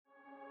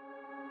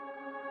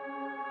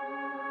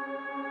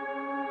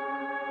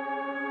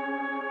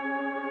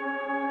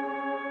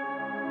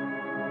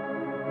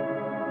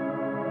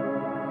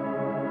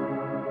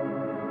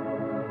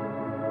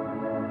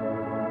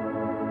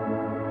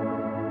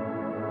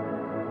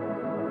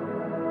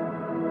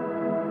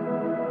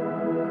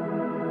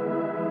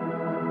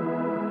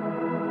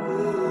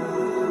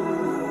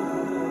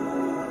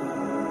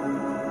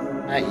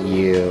Not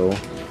you.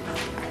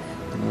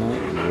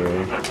 Not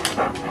you.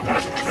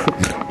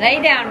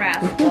 Lay down,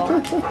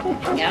 rascal.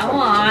 Go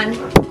on.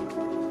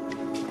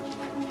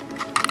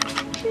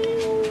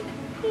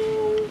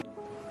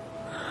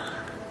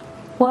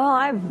 Well,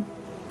 I've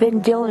been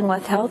dealing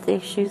with health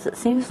issues, it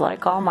seems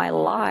like, all my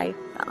life.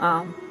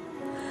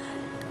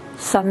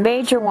 Some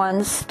major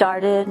ones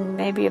started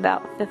maybe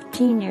about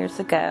 15 years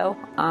ago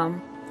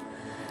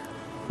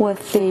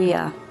with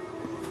the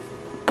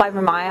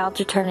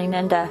fibromyalgia turning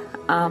into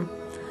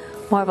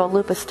more of a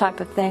lupus type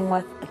of thing,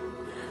 with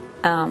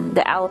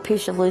the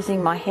alopecia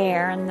losing my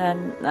hair, and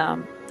then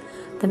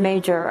the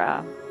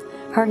major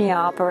hernia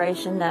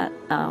operation that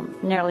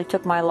nearly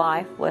took my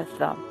life, with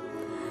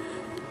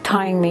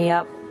tying me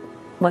up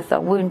with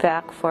a wound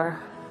vac for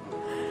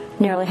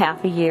nearly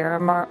half a year,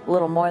 or a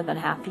little more than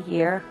half a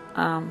year,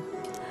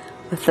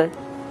 with the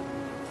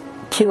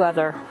two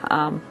other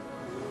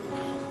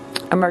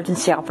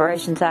emergency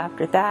operations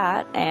after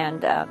that,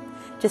 and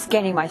just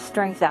gaining my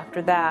strength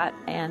after that,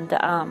 and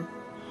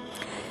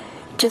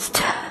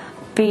just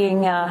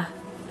being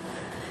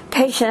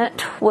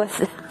patient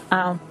with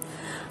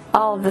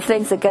all of the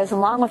things that goes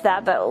along with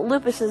that. But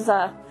lupus is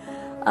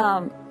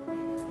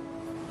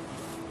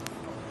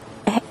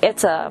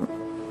it's a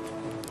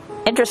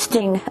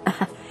interesting,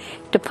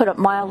 to put it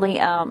mildly,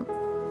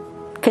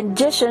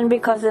 condition,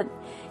 because it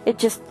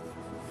just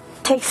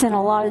takes in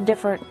a lot of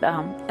different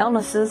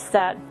illnesses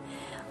that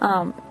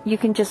you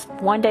can just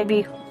one day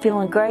be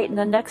feeling great, and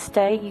the next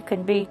day you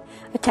can be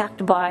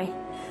attacked by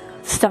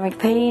stomach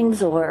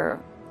pains or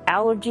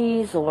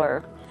allergies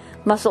or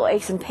muscle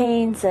aches and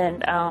pains.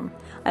 And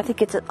I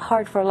think it's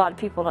hard for a lot of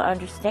people to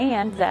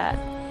understand that,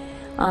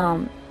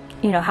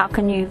 how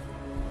can you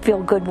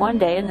feel good one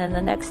day and then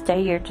the next day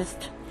you're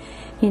just,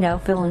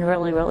 feeling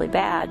really, really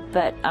bad.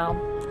 But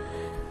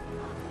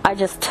I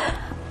just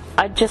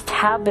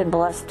have been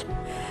blessed.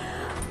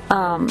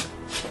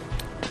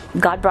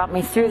 God brought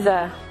me through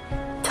the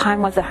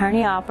time with the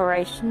hernia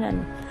operation,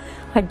 and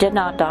I did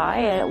not die.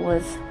 It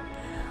was,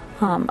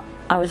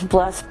 I was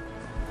blessed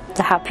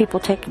to have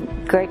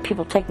great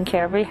people taking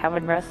care of me,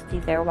 having Rusty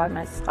there by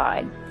my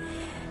side.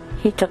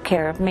 He took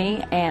care of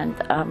me and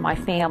my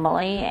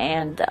family,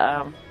 and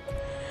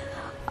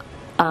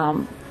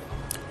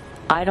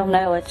I don't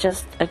know, it's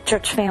just a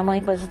church family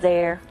was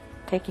there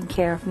taking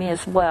care of me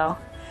as well.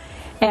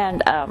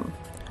 And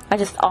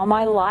all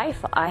my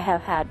life I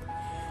have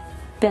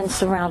been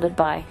surrounded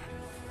by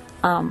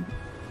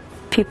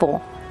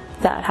people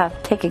that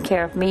have taken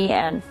care of me,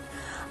 and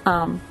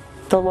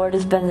the Lord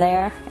has been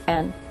there.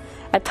 And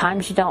at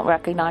times you don't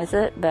recognize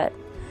it, but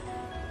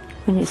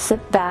when you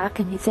sit back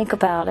and you think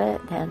about it,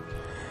 and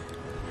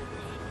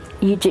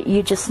you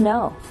just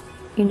know,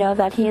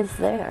 that He is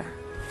there.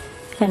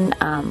 And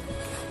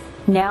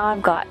now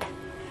I've got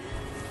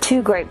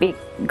two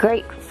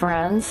great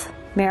friends,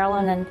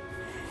 Marilyn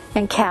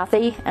and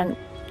Kathy, and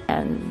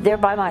they're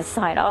by my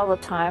side all the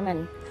time,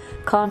 and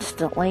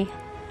constantly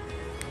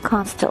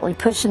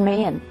pushing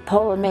me and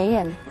pulling me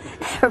and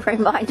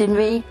reminding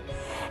me.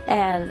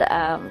 And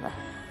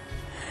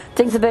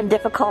things have been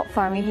difficult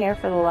for me here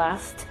for the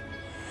last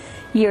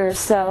year or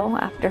so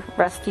after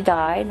Rusty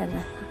died,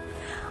 and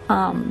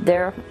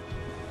they're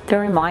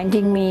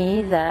reminding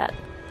me that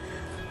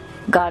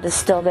God is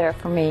still there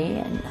for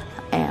me,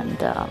 and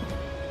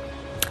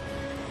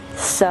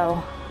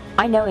so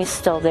I know He's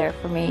still there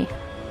for me,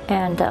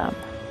 and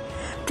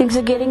things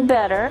are getting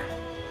better.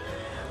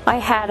 I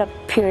had a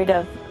period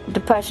of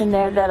depression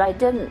there that I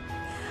didn't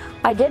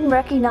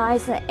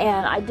recognize,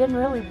 and I didn't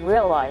really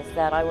realize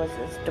that I was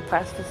as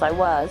depressed as I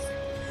was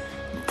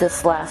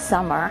this last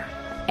summer.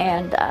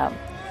 And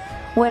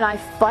when I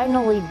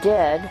finally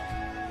did,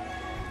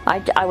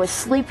 I was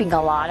sleeping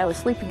a lot. I was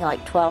sleeping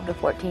like 12 to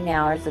 14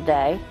 hours a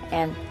day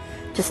and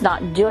just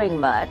not doing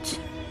much.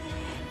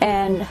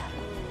 And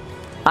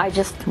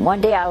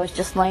one day I was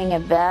just laying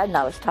in bed, and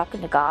I was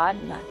talking to God,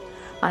 and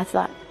I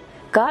thought,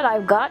 God,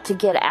 I've got to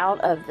get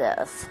out of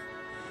this.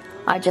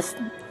 I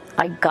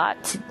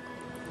got to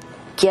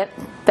get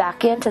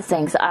back into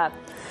things. I've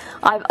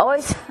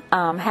always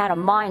had a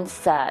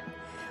mindset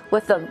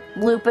with the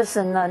lupus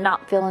and the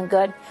not feeling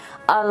good.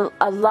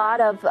 A lot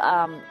of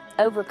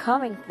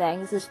overcoming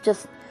things is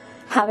just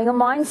having a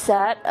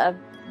mindset of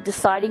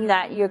deciding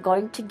that you're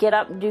going to get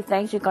up and do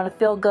things, you're going to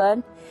feel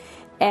good,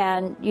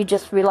 and you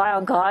just rely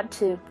on God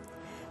to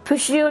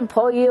push you and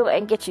pull you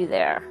and get you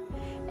there.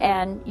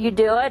 And you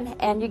do it,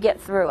 and you get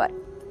through it.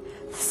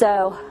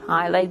 So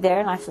I laid there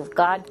and I said,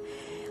 God,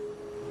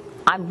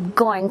 I'm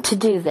going to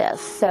do this.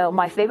 So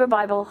my favorite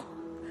Bible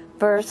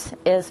verse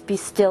is, be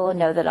still and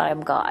know that I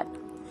am God.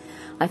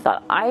 I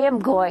thought, I am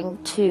going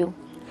to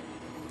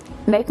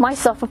make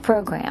myself a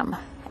program,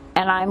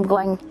 and I'm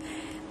going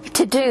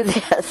to do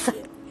this.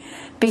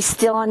 Be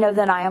still and know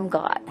that I am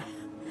God.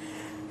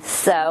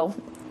 So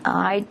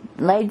I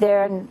laid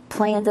there and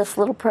planned this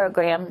little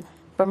program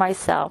for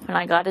myself, and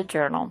I got a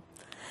journal.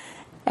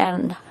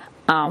 And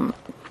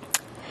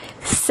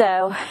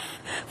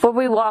for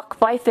we walk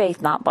by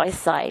faith, not by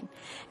sight.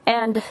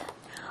 And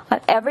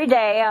every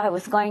day I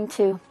was going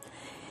to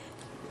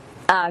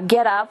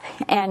get up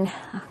and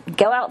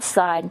go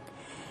outside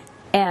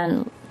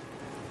and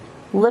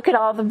look at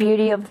all the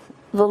beauty of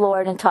the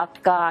Lord and talk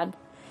to God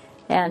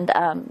and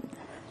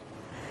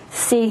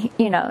see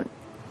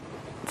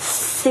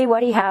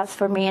what He has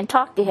for me and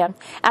talk to Him,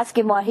 ask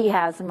Him what He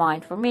has in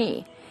mind for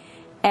me.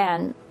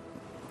 And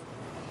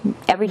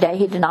every day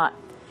He did not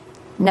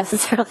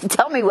necessarily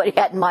tell me what He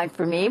had in mind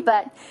for me,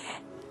 but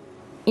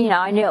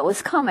I knew it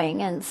was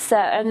coming. And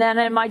then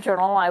in my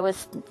journal I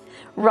was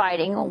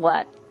writing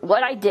what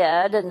I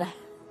did. And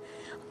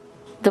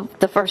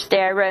the first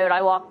day I wrote,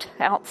 I walked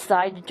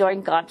outside to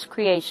join God's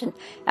creation.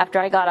 After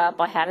I got up,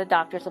 I had a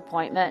doctor's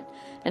appointment,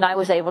 and I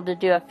was able to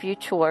do a few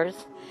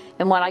chores.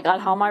 And when I got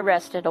home, I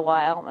rested a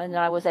while, and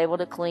then I was able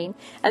to clean.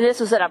 And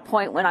this was at a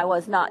point when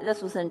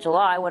this was in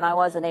July, when I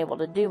wasn't able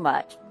to do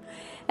much.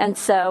 And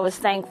so I was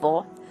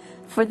thankful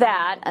for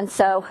that. And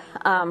so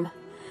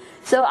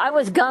I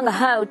was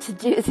gung-ho to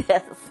do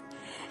this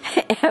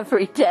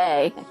every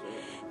day.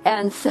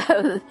 And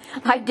so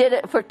I did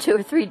it for 2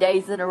 or 3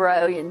 days in a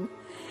row. And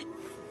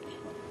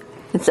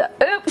so,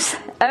 oops,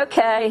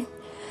 okay.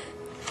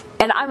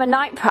 And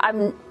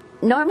I'm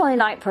normally a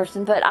night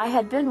person, but I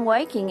had been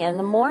waking in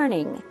the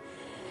morning.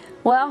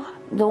 Well,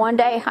 the one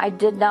day I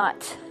did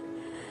not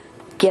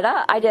get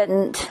up. I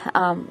didn't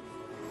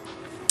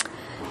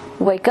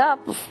wake up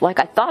like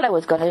I thought I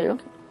was going to do.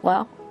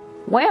 Well,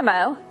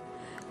 whammo,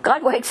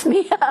 God wakes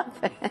me up.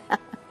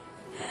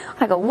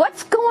 I go,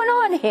 what's going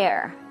on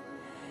here?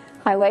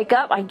 I wake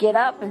up, I get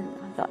up, and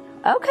I thought,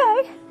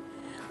 okay.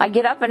 I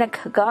get up and I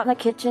go in the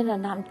kitchen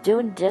and I'm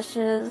doing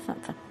dishes. I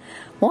thought,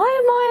 why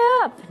am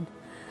I up? And,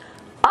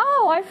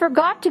 I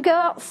forgot to go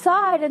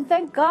outside and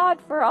thank God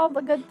for all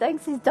the good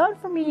things He's done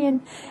for me.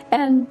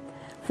 And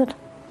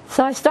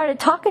so I started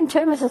talking to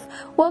Him. I said,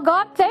 well,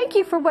 God, thank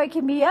you for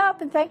waking me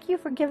up and thank you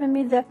for giving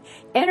me the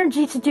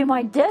energy to do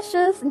my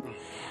dishes. And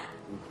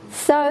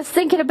so I was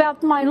thinking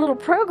about my little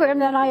program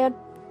that I had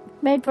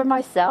made for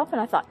myself,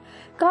 and I thought,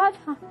 God,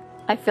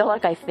 I feel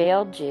like I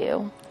failed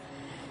you.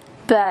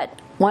 But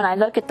when I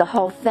look at the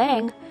whole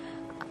thing,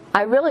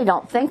 I really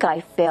don't think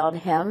I failed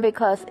Him,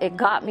 because it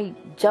got me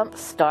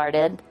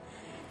jump-started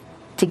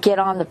to get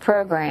on the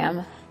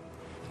program.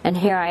 And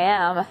here I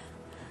am.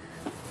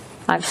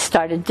 I've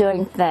started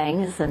doing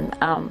things and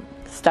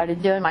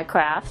started doing my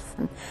crafts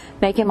and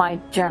making my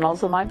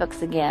journals and my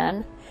books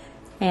again.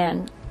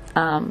 And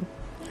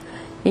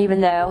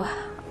even though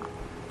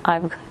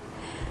I've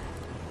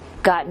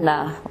gotten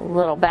a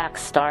little back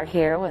start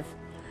here with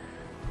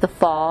the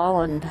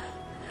fall and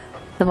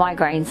the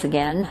migraines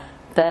again,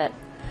 but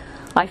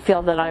I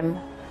feel that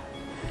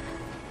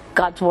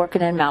God's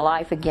working in my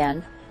life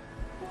again.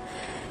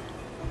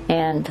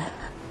 And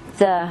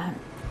the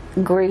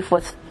grief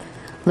with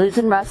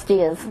losing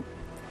Rusty is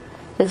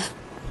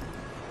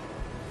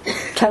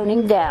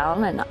toning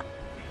down, and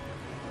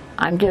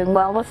I'm doing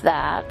well with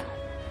that.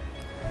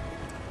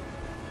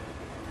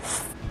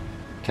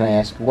 Can I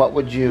ask, what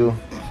would you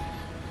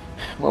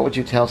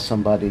tell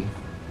somebody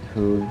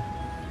who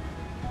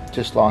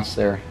just lost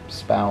their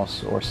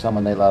spouse or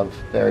someone they love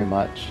very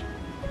much?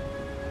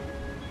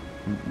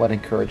 What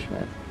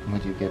encouragement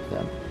would you give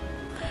them?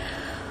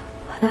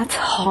 That's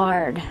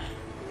hard.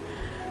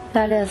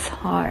 That is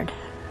hard.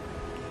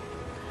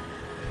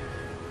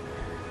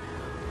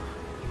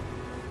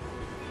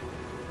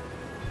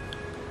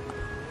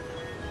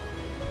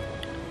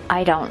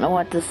 I don't know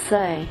what to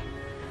say.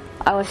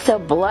 I was so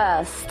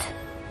blessed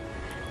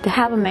to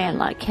have a man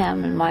like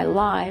him in my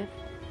life,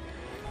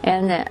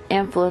 and the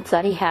influence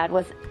that he had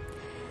with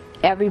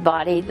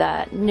everybody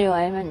that knew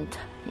him, and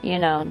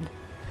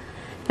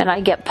and I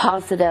get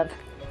positive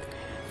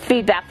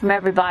feedback from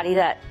everybody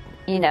that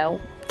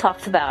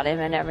talks about him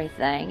and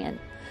everything, and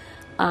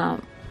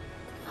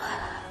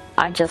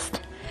I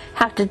just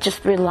have to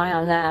rely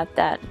on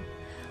that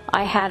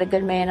I had a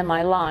good man in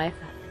my life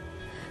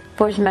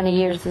for as many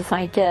years as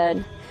I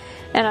did.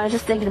 And I was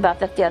just thinking about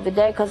that the other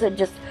day, because it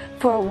just,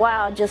 for a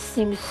while, it just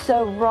seemed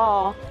so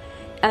raw.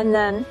 And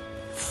then,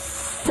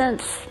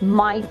 since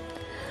my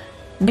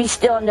Be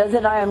Still and Know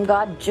That I Am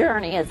God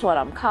journey is what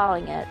I'm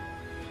calling it,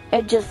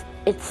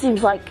 it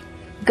seems like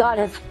God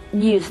has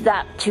used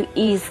that to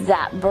ease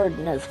that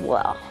burden as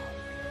well.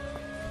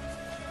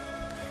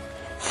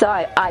 So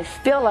I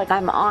feel like I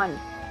am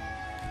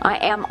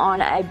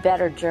on a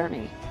better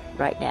journey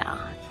right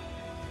now.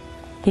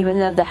 Even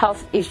though the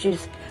health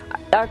issues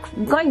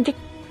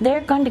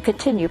they're going to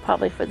continue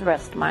probably for the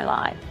rest of my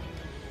life.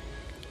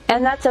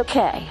 And that's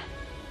okay.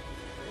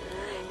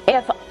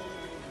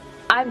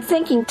 I'm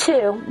thinking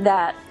too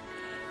that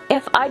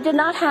if I did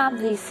not have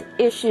these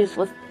issues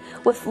with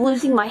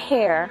losing my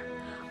hair,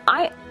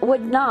 I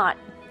would not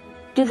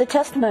do the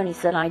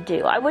testimonies that I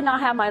do. I would not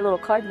have my little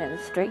card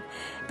ministry,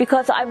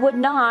 because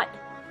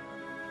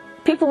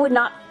people would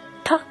not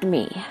talk to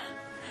me.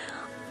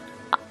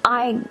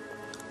 I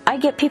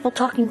get people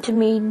talking to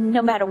me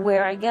no matter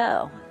where I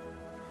go.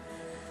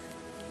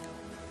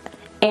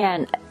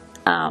 And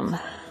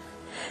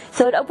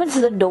so it opens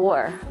the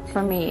door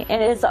for me,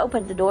 and it has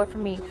opened the door for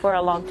me for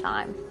a long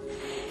time.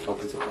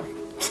 Opens the door.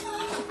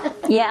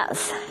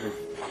 Yes.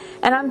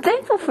 And I'm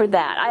thankful for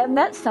that. I have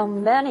met so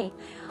many.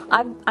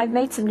 I've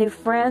made some new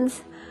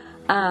friends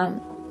that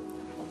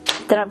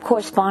I'm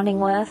corresponding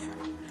with.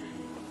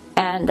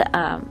 And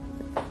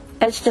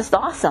it's just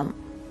awesome.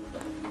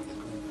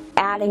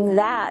 Adding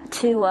that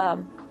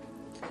to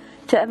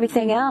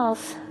everything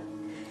else,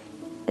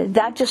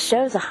 that just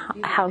shows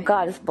how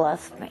God has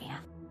blessed me.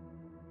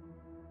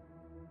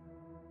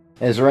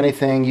 Is there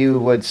anything you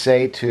would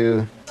say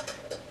to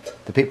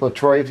the people of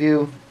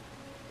Troyview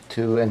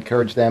to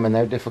encourage them in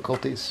their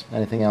difficulties?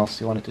 Anything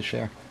else you wanted to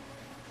share?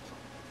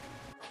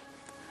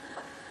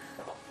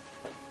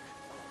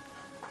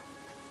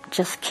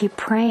 Just keep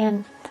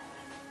praying.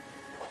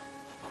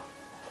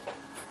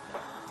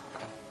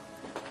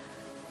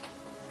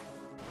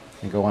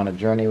 And go on a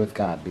journey with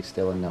God. Be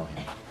still and know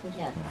Him.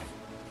 Yes.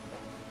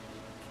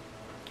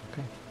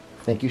 Okay.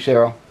 Thank you,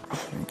 Cheryl.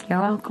 You're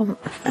welcome.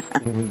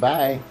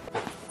 Bye.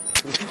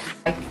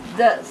 Like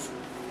this.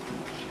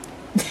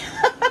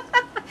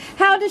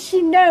 How does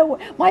she know?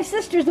 My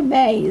sister's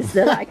amazed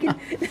that I can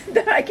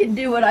that I can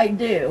do what I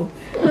do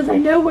because I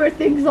know where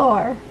things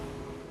are.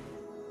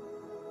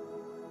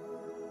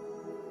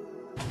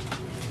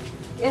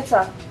 It's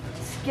a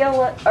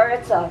skillet or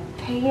it's a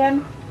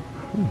pan,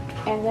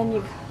 and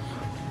then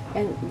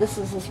this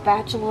is a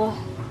spatula,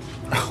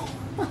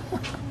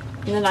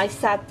 and then I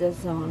sat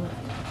this on it.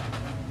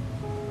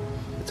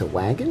 It's a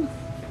wagon?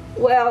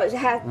 Well, it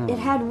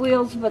had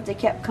wheels, but they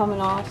kept coming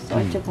off, so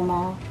I took them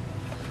off.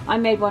 I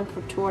made one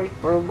for Tori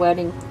for a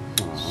wedding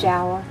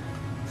shower.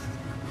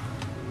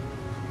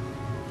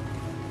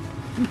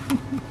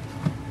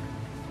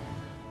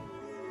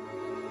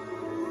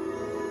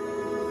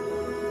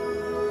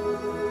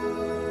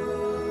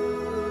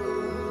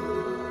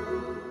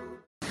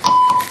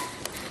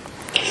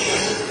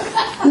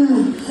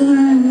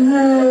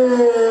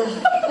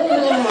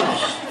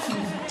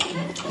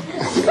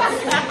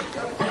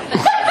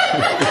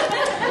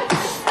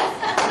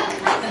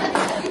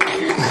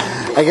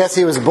 I guess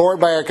he was bored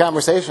by our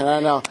conversation. I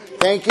don't know.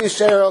 Thank you,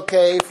 Cheryl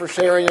Kay, for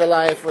sharing your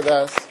life with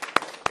us.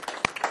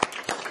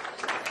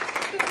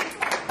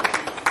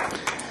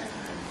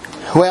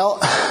 Well,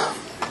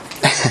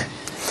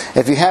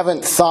 if you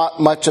haven't thought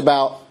much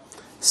about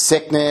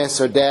sickness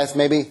or death,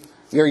 maybe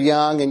you're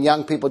young and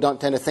young people don't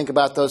tend to think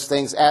about those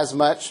things as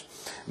much.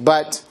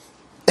 But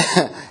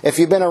if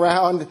you've been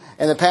around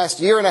in the past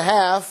year and a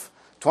half,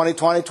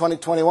 2020,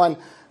 2021,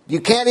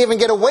 you can't even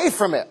get away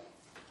from it.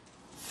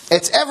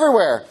 It's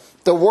everywhere.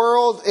 The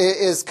world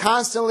is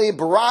constantly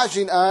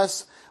barraging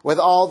us with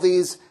all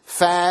these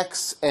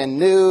facts and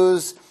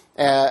news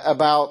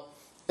about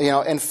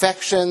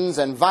infections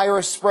and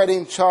virus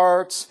spreading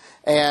charts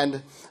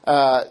and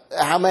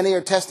how many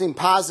are testing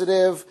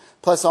positive.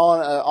 Plus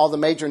all the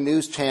major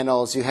news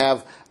channels, you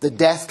have the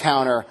death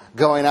counter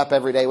going up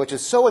every day, which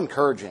is so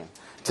encouraging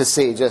to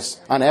see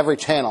just on every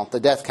channel, the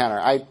death counter.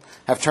 I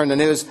have turned the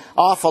news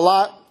off a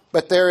lot,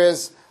 but there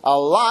is a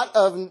lot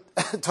of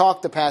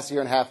talk the past year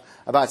and a half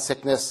about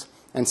sickness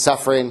and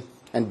suffering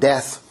and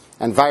death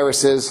and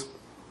viruses.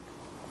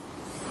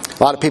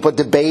 A lot of people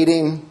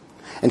debating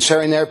and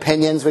sharing their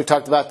opinions. We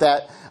talked about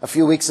that a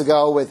few weeks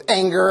ago with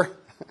anger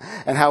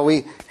and how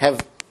we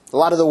have, a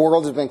lot of the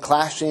world has been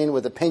clashing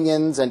with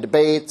opinions and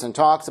debates and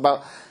talks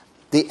about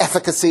the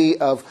efficacy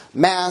of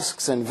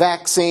masks and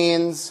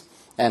vaccines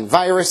and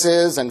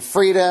viruses and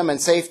freedom and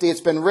safety.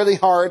 It's been really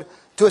hard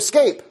to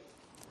escape.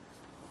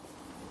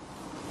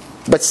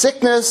 But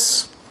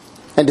sickness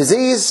and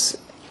disease,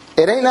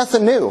 it ain't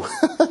nothing new.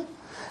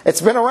 It's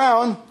been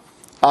around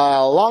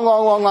a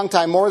long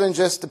time, more than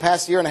just the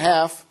past year and a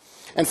half.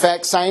 In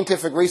fact,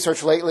 scientific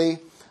research lately,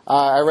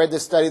 I read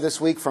this study this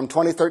week from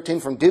 2013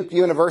 from Duke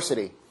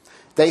University.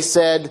 They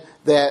said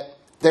that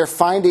their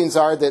findings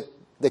are that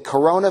the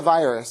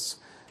coronavirus,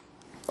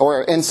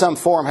 or in some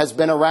form, has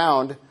been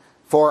around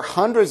for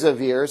hundreds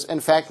of years. In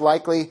fact,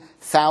 likely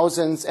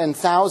thousands and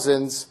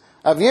thousands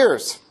of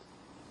years.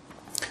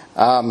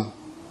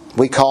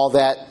 We call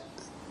that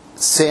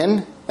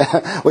sin.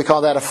 We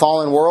call that a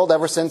fallen world.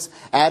 Ever since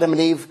Adam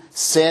and Eve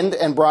sinned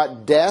and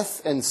brought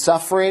death and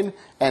suffering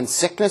and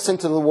sickness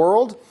into the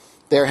world,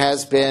 there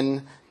has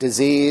been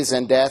disease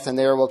and death, and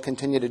there will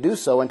continue to do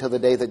so until the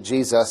day that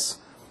Jesus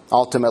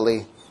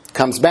ultimately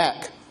comes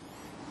back.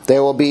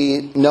 There will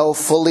be no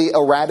fully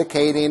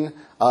eradicating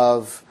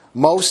of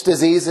most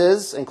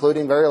diseases,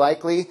 including very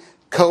likely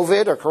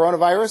COVID or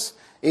coronavirus,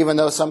 even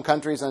though some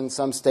countries and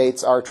some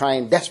states are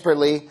trying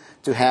desperately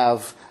to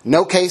have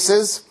no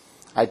cases.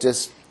 I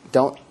just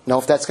don't know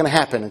if that's going to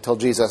happen until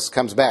Jesus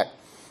comes back.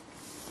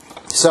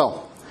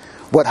 So,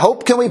 what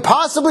hope can we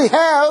possibly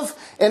have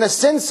in a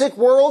sin-sick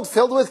world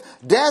filled with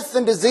death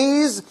and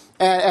disease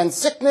and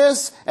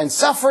sickness and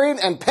suffering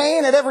and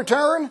pain at every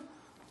turn?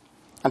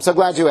 I'm so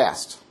glad you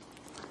asked.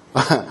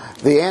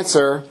 The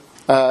answer,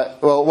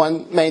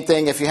 one main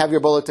thing, if you have your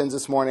bulletins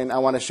this morning, I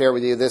want to share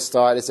with you this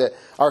thought, is that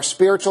our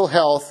spiritual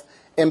health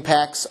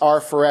impacts our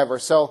forever.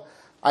 So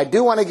I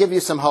do want to give you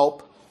some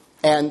hope,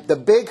 and the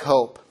big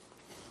hope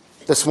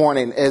this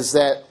morning is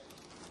that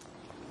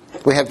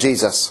we have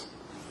Jesus,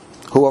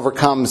 who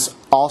overcomes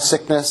all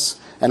sickness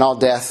and all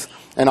death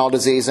and all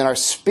disease. And our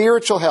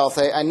spiritual health,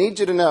 I need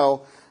you to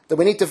know that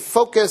we need to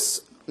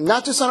focus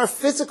not just on our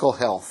physical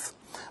health,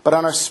 but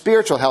on our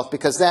spiritual health,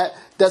 because that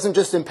doesn't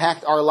just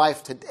impact our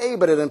life today,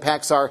 but it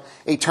impacts our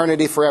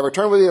eternity forever.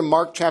 Turn with me to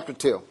Mark chapter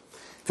 2.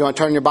 If you want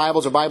to turn your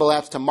Bibles or Bible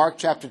apps to Mark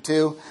chapter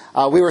 2.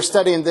 We were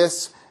studying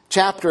this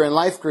chapter in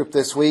Life Group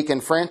this week,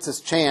 and Francis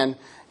Chan,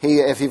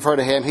 if you've heard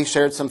of him, he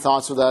shared some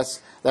thoughts with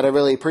us that I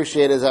really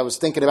appreciated as I was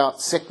thinking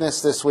about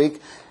sickness this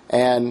week.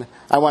 And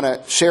I want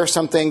to share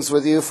some things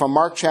with you from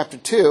Mark chapter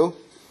 2,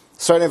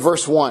 starting at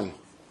verse 1.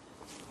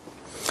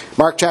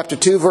 Mark chapter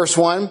 2, verse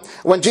 1.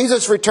 When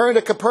Jesus returned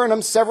to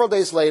Capernaum several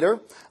days later,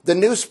 the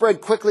news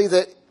spread quickly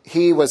that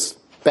he was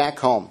back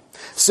home.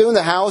 Soon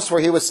the house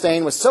where he was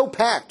staying was so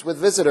packed with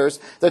visitors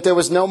that there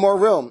was no more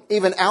room,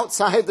 even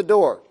outside the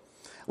door.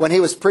 When he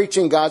was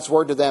preaching God's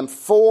word to them,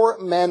 4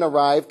 men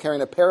arrived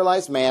carrying a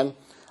paralyzed man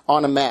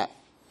on a mat.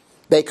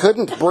 They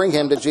couldn't bring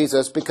him to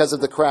Jesus because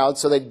of the crowd,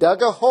 so they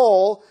dug a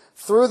hole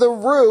through the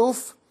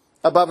roof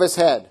above his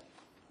head.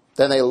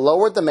 Then they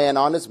lowered the man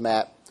on his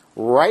mat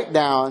right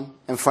down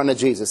in front of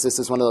Jesus. This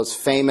is one of those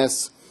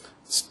famous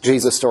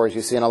Jesus stories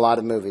you see in a lot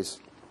of movies.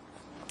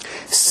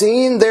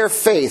 Seeing their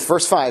faith,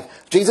 verse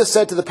 5, Jesus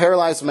said to the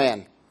paralyzed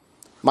man,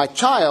 "My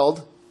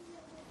child,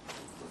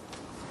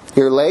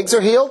 your legs are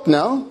healed?"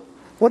 No.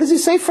 What does he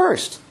say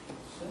first?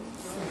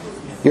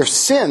 Your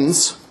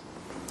sins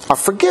are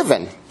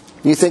forgiven.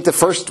 You think the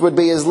first would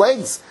be his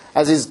legs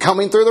as he's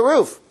coming through the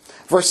roof.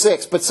 Verse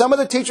 6, but some of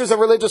the teachers of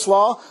religious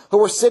law who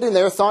were sitting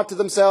there thought to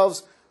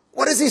themselves,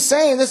 "What is he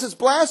saying? This is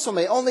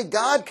blasphemy. Only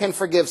God can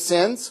forgive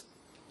sins."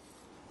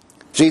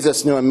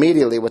 Jesus knew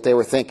immediately what they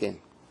were thinking.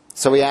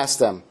 So he asked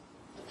them,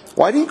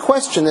 "Why do you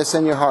question this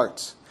in your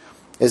hearts?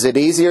 Is it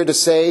easier to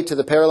say to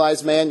the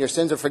paralyzed man, 'Your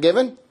sins are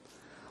forgiven,'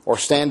 or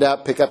stand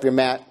up, pick up your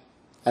mat,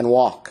 and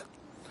walk?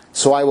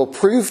 So I will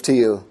prove to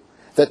you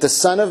that the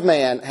Son of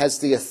Man has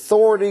the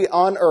authority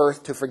on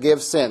earth to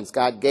forgive sins."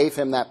 God gave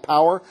him that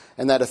power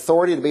and that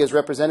authority to be his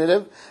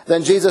representative.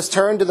 Then Jesus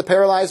turned to the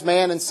paralyzed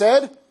man and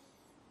said,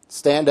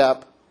 "Stand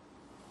up,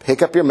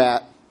 pick up your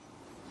mat,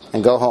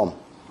 and go home."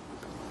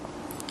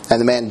 And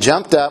the man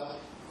jumped up,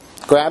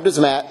 grabbed his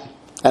mat,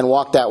 and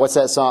walked out. What's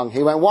that song?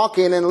 He went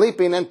walking and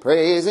leaping and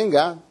praising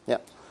God.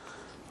 Yep.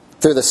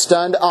 Through the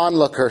stunned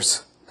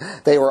onlookers,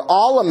 they were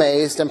all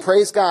amazed and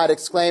praised God,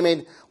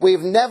 exclaiming,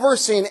 "We've never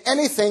seen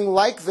anything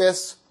like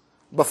this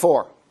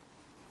before."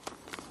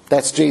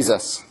 That's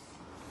Jesus.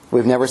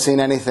 We've never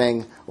seen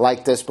anything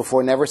like this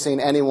before. Never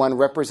seen anyone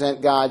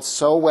represent God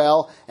so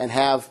well and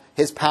have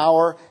his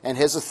power and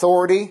his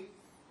authority.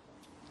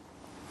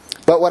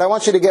 But what I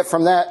want you to get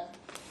from that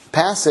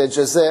passage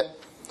is that,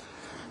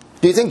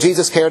 do you think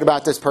Jesus cared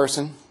about this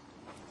person?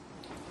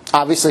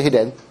 Obviously he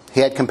did.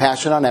 He had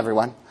compassion on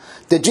everyone.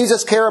 Did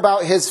Jesus care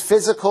about his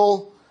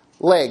physical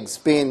legs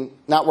being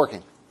not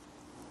working?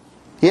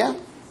 Yeah?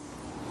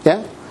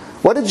 Yeah?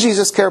 What did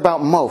Jesus care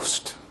about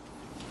most?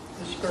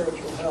 His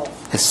spiritual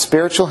health. His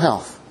spiritual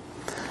health.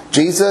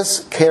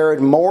 Jesus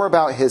cared more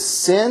about his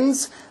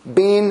sins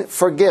being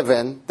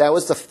forgiven. That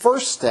was the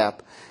first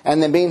step.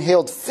 And then being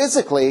healed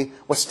physically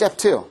was step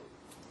 2.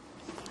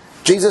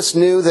 Jesus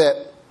knew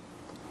that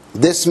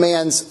this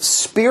man's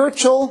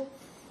spiritual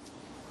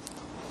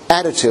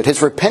attitude,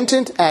 his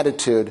repentant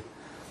attitude,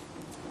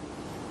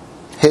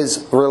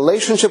 his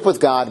relationship with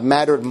God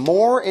mattered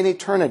more in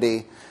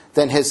eternity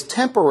than his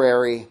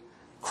temporary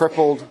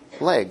crippled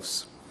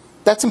legs.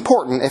 That's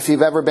important if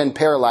you've ever been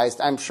paralyzed.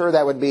 I'm sure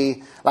that would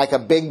be like a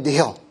big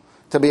deal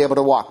to be able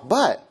to walk.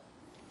 But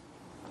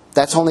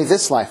that's only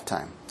this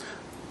lifetime.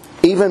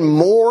 Even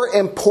more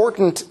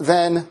important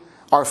than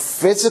our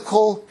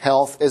physical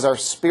health is our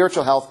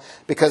spiritual health,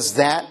 because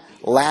that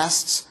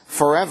lasts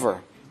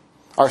forever.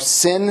 Our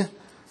sin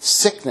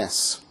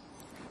sickness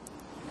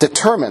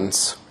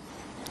determines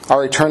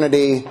our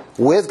eternity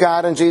with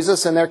God and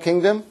Jesus in their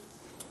kingdom,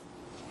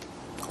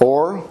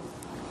 or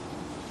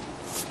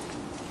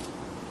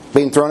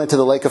being thrown into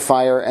the lake of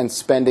fire and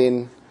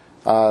spending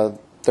the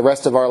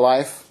rest of our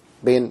life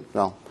being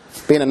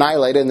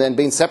annihilated and then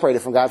being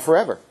separated from God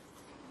forever.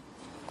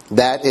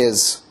 That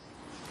is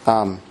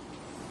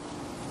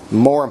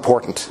more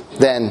important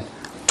than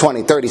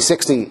 20, 30,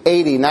 60,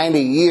 80,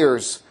 90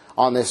 years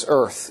on this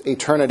earth.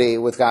 Eternity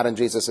with God and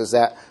Jesus is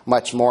that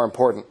much more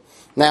important.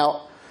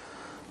 Now,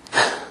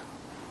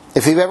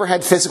 if you've ever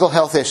had physical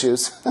health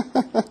issues,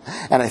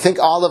 and I think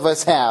all of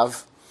us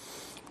have,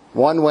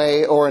 one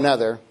way or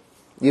another,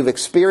 you've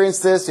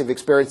experienced this, you've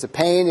experienced the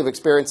pain, you've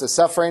experienced the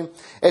suffering.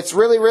 It's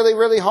really, really,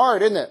 really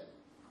hard, isn't it?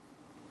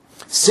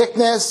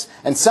 Sickness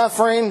and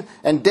suffering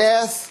and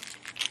death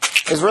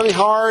is really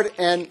hard.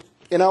 And,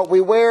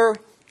 we wear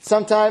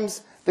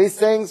sometimes these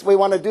things. We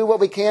want to do what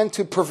we can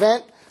to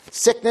prevent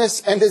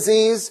sickness and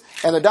disease.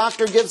 And the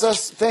doctor gives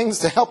us things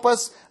to help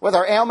us with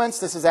our ailments.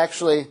 This is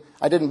actually,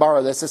 I didn't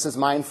borrow this. This is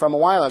mine from a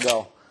while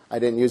ago. I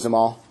didn't use them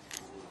all.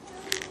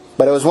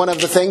 But it was one of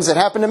the things that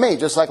happened to me,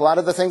 just like a lot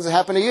of the things that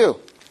happen to you.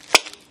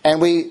 And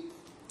we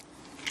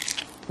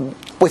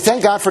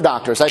thank God for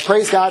doctors. I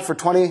praise God for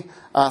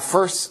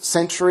 21st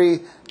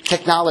century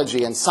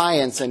technology and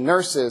science and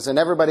nurses and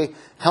everybody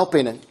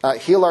helping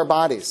heal our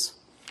bodies.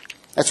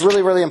 That's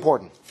really, really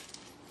important.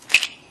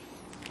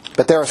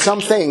 But there are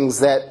some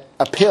things that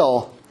a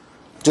pill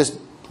just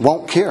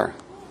won't cure.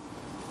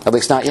 At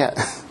least not yet.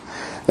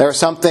 There are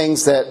some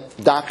things that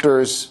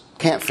doctors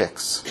can't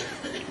fix.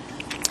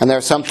 And there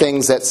are some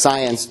things that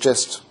science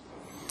just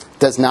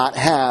does not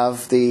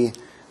have the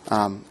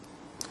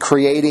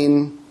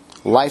creating,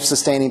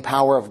 life-sustaining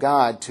power of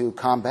God to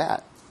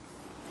combat.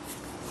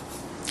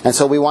 And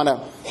so we want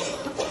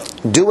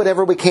to do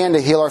whatever we can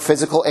to heal our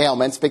physical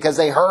ailments because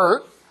they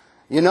hurt.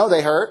 You know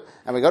they hurt.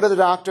 And we go to the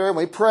doctor and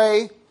we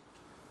pray.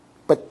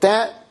 But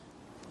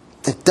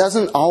it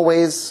doesn't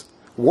always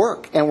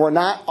work. And we're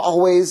not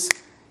always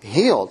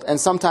healed.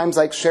 And sometimes,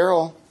 like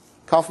Cheryl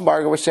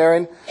Kaufenbarger was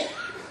sharing,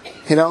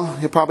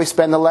 you'll probably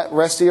spend the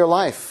rest of your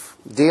life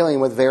dealing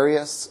with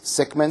various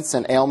sicknesses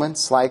and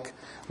ailments like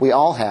we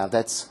all have.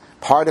 That's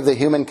part of the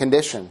human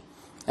condition.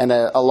 And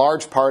a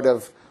large part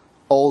of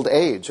old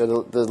age, or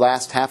the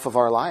last half of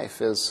our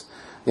life, is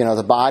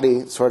the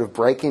body sort of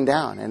breaking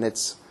down. And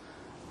it's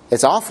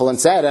awful and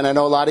sad. And I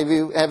know a lot of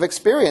you have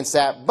experienced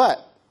that.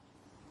 But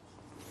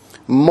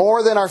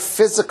more than our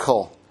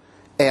physical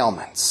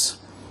ailments,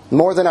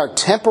 more than our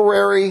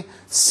temporary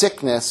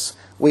sickness,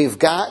 we've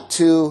got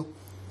to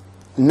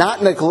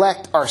not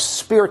neglect our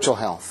spiritual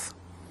health,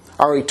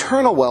 our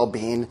eternal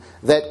well-being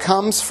that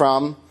comes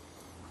from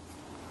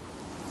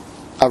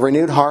a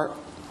renewed heart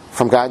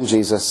from God and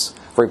Jesus,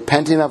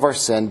 repenting of our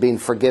sin, being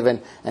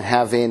forgiven, and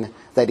having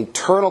that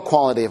eternal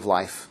quality of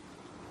life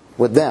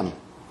with them.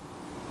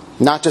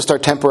 Not just our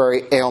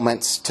temporary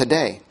ailments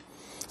today.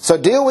 So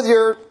deal with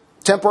your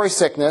temporary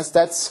sickness.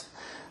 That's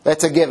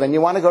a given.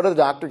 You want to go to the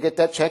doctor, get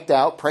that checked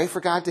out, pray for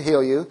God to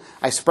heal you.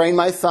 I sprained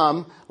my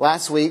thumb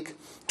last week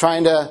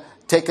trying to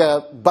take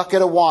a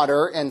bucket of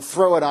water and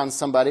throw it on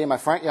somebody in my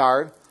front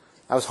yard.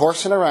 I was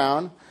horsing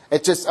around.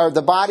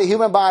 The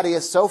human body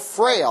is so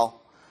frail,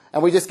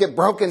 and we just get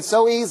broken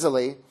so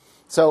easily.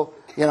 So,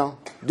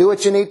 do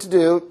what you need to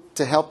do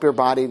to help your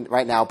body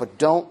right now, but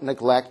don't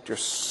neglect your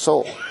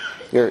soul,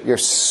 your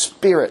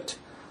spirit,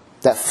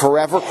 that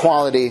forever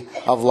quality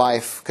of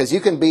life. Because you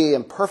can be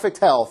in perfect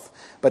health,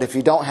 but if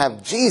you don't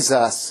have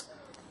Jesus,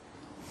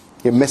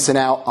 you're missing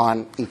out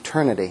on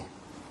eternity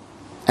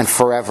and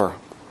forever.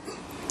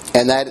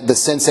 And that the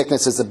sin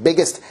sickness is the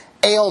biggest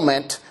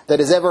ailment that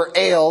has ever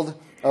ailed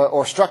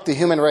or struck the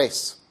human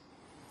race.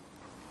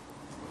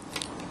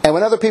 And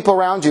when other people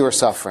around you are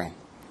suffering,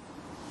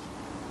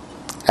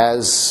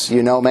 as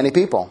you know, many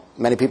people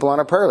on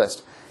our prayer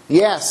list,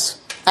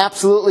 yes,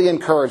 absolutely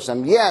encourage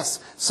them. Yes,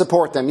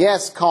 support them.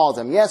 Yes, call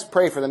them. Yes,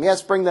 pray for them.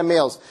 Yes, bring them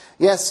meals.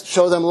 Yes,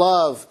 show them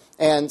love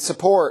and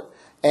support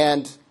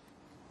and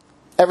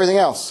everything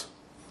else.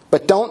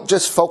 But don't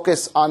just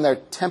focus on their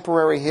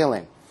temporary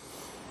healing.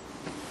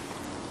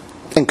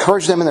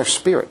 Encourage them in their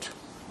spirit,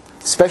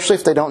 especially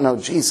if they don't know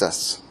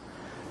Jesus.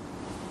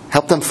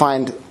 Help them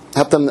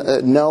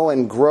know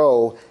and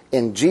grow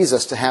in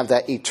Jesus to have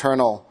that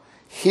eternal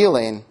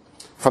healing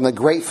from the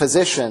great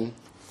physician,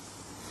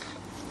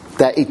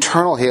 that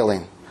eternal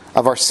healing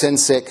of our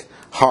sin-sick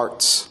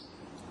hearts.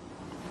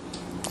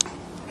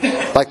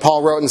 Like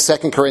Paul wrote in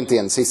 2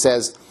 Corinthians, he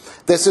says,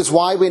 "This is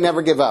why we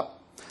never give up.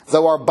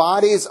 Though our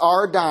bodies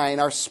are dying,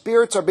 our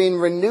spirits are being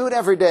renewed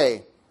every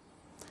day.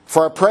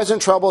 For our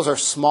present troubles are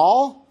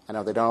small." I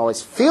know they don't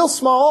always feel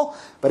small,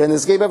 but in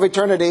this game of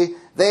eternity,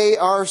 they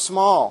are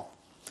small.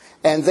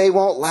 "And they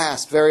won't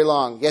last very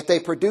long. Yet they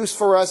produce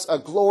for us a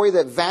glory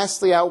that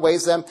vastly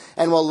outweighs them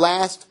and will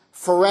last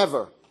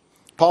forever."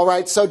 Paul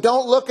writes, "So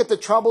don't look at the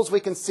troubles we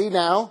can see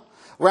now.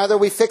 Rather,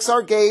 we fix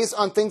our gaze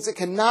on things that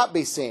cannot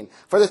be seen.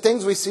 For the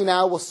things we see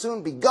now will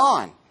soon be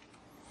gone.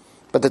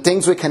 But the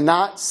things we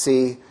cannot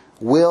see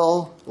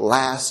will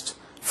last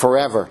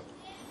forever."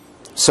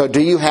 So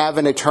do you have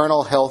an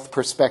eternal health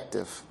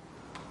perspective?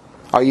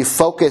 Are you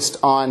focused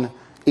on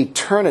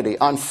eternity,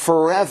 on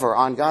forever,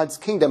 on God's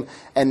kingdom,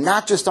 and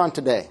not just on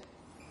today?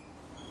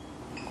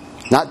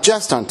 Not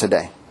just on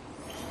today.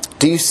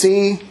 Do you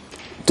see,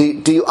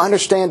 do you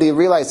understand, do you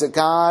realize that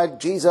God,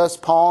 Jesus,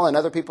 Paul, and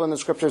other people in the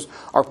Scriptures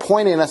are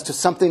pointing us to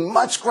something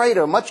much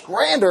greater, much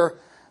grander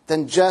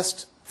than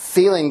just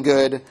feeling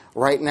good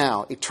right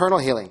now? Eternal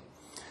healing.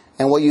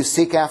 And will you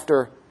seek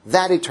after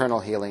that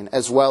eternal healing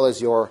as well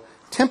as your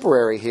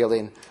temporary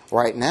healing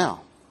right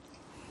now?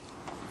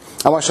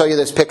 I want to show you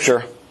this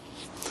picture.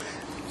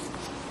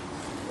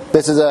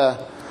 This is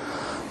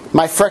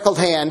my freckled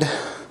hand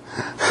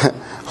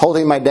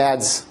holding my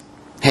dad's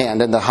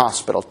hand in the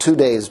hospital 2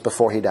 days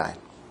before he died.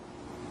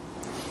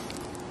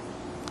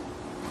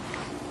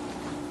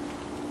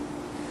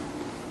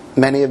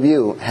 Many of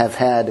you have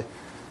had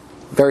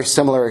very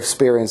similar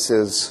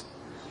experiences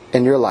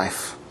in your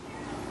life,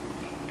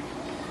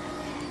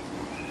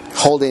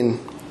 holding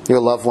your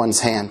loved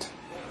one's hand,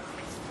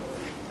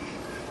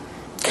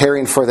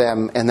 caring for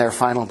them in their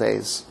final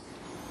days.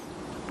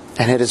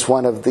 And it is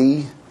one of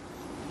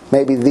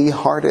maybe the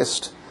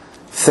hardest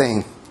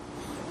thing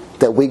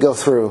that we go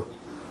through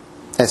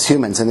as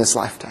humans in this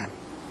lifetime.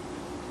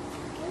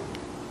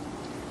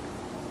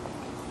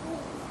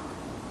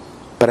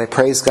 I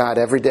praise God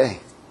every day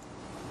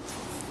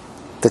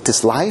that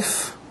this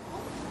life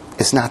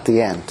is not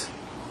the end.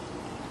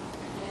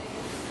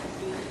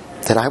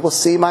 That I will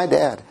see my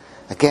dad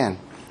again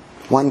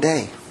one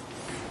day.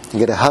 You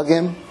get to hug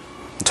him,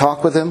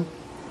 talk with him,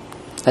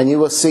 and you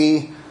will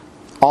see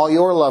all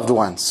your loved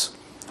ones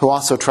who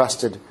also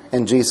trusted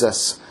in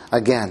Jesus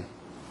again.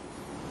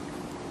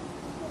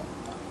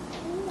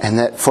 And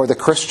that for the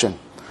Christian,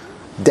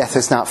 death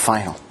is not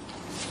final.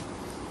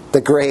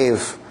 The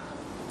grave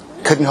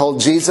couldn't hold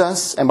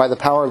Jesus, and by the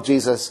power of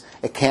Jesus,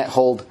 it can't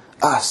hold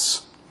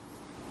us.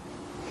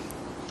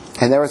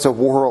 And there is a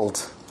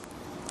world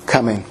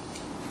coming,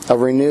 a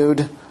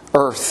renewed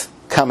earth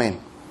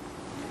coming,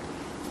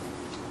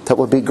 that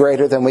will be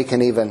greater than we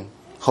can even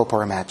hope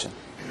or imagine.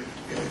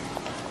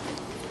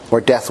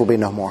 Where death will be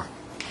no more.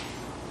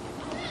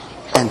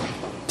 And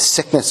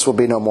sickness will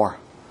be no more.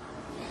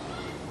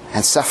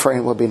 And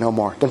suffering will be no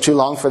more. Don't you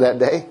long for that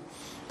day?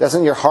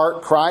 Doesn't your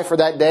heart cry for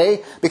that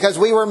day? Because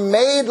we were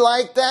made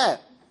like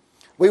that.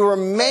 We were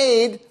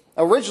made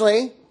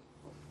originally,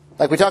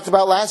 like we talked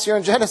about last year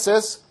in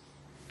Genesis,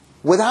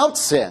 without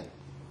sin.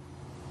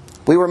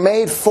 We were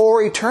made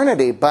for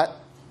eternity, but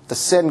the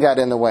sin got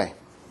in the way.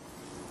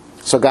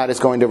 So God is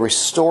going to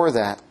restore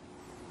that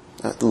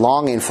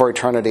longing for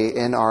eternity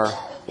in our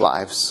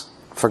lives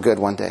for good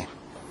one day.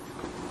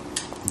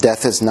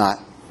 Death is not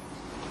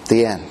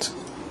the end.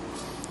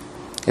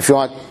 If you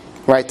want to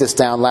write this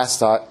down, last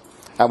thought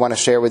I want to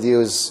share with you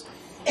is,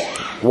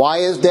 why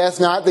is death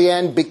not the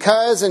end?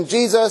 Because in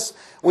Jesus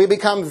we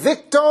become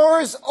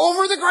victors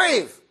over the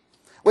grave.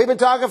 We've been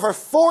talking for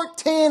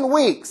 14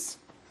 weeks.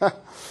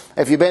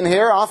 If you've been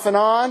here off and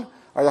on,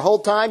 or the whole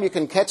time, you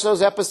can catch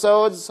those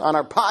episodes on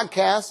our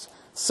podcast.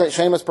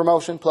 Shameless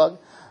promotion, plug.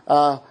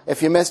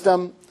 If you missed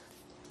them,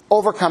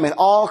 overcoming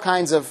all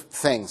kinds of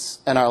things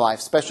in our life,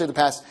 especially the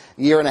past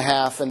year and a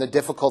half and the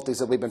difficulties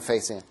that we've been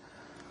facing.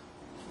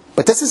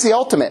 But this is the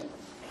ultimate.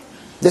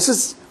 This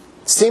is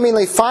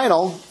seemingly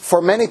final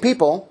for many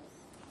people.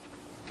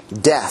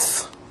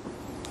 Death.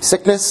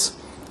 Sickness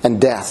and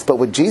death. But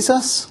with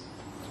Jesus,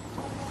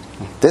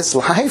 this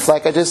life,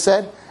 like I just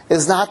said,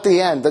 is not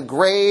the end. The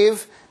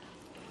grave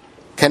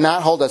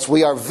cannot hold us.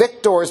 We are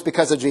victors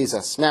because of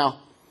Jesus. Now,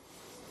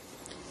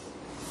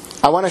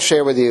 I want to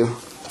share with you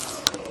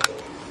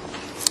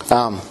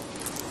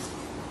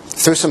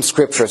through some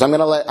scriptures. I'm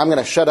going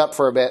to shut up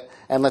for a bit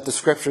and let the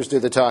scriptures do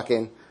the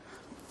talking.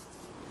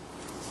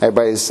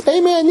 Everybody's,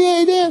 amen,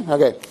 yeah, amen.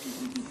 Okay.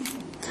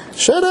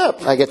 Shut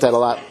up. I get that a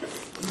lot.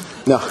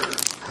 No.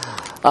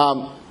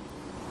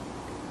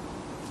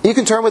 You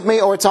can turn with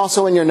me, or it's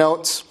also in your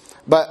notes.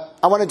 But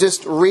I want to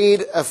just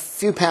read a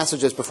few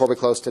passages before we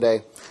close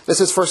today.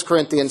 This is 1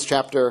 Corinthians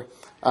chapter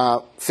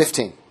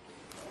 15.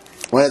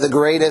 One of the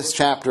greatest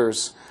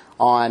chapters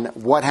on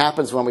what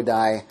happens when we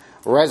die,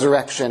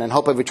 resurrection, and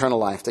hope of eternal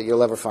life that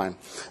you'll ever find.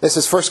 This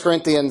is 1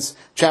 Corinthians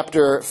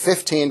chapter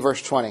 15,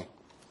 verse 20.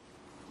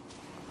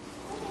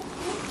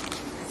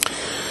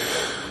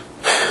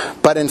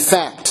 But in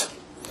fact,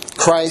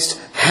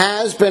 Christ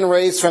has been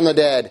raised from the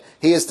dead.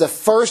 He is the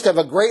first of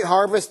a great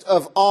harvest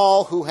of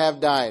all who have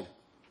died.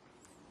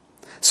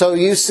 So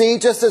you see,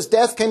 just as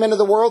death came into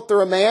the world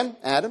through a man,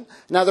 Adam,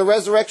 now the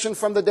resurrection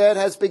from the dead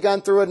has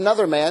begun through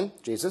another man,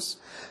 Jesus.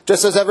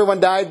 Just as everyone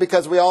died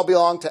because we all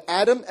belong to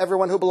Adam,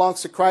 everyone who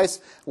belongs to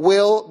Christ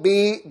will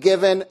be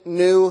given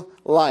new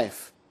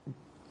life.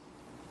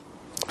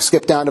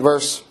 Skip down to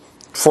verse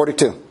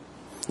 42.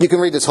 You can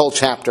read this whole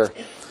chapter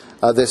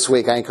this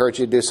week. I encourage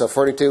you to do so.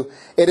 42.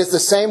 It is the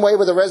same way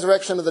with the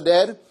resurrection of the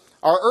dead.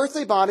 Our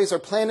earthly bodies are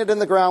planted in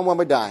the ground when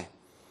we die,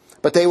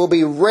 but they will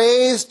be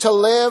raised to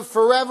live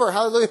forever.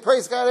 Hallelujah.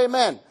 Praise God.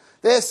 Amen.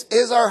 This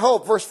is our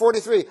hope. Verse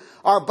 43.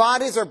 Our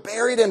bodies are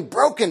buried in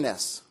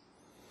brokenness,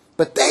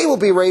 but they will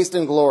be raised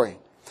in glory.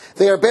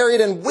 They are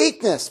buried in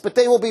weakness, but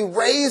they will be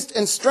raised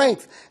in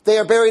strength. They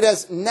are buried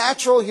as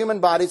natural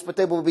human bodies, but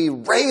they will be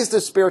raised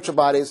as spiritual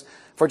bodies.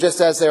 For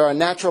just as there are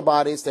natural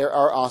bodies, there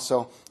are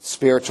also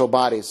spiritual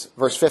bodies.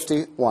 Verse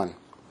 51.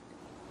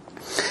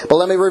 But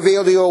let me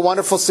reveal to you a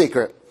wonderful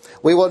secret.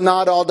 We will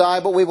not all die,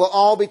 but we will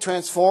all be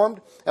transformed.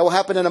 It will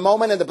happen in a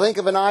moment, in the blink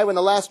of an eye, when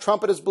the last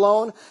trumpet is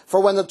blown.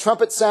 For when the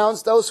trumpet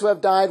sounds, those who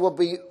have died will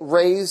be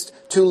raised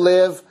to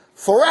live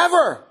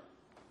forever.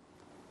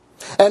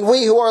 And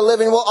we who are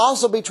living will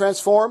also be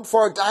transformed,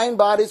 for our dying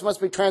bodies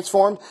must be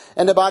transformed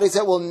into bodies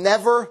that will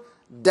never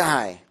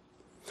die.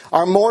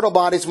 Our mortal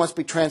bodies must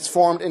be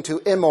transformed into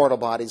immortal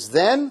bodies.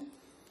 Then,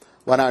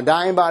 when our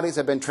dying bodies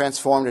have been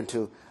transformed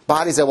into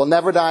bodies that will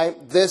never die,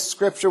 this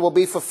scripture will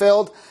be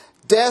fulfilled.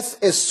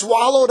 Death is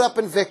swallowed up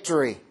in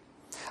victory.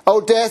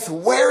 O death,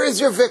 where is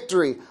your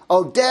victory?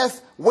 O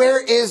death,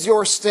 where is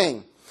your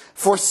sting?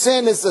 For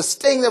sin is the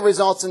sting that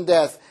results in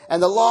death,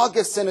 and the law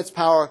gives sin its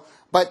power.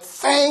 But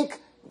thank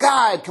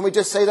God. Can we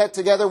just say that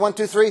together? 1,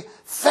 2, 3.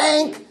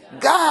 Thank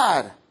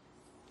God.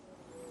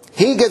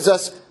 He gives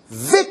us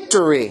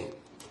victory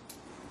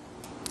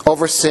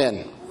over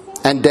sin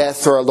and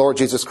death through our Lord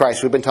Jesus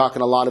Christ. We've been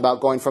talking a lot about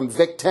going from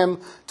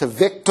victim to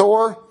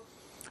victor.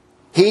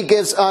 He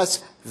gives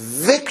us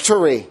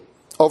victory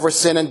over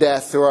sin and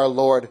death through our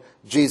Lord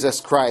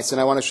Jesus Christ.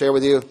 And I want to share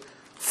with you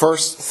 1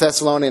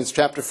 Thessalonians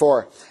chapter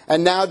 4.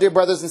 And now, dear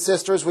brothers and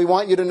sisters, we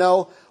want you to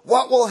know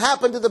what will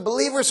happen to the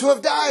believers who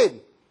have died,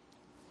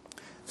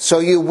 so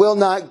you will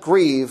not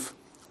grieve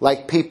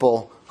like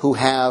people who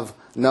have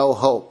no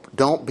hope.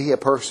 Don't be a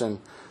person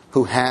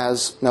who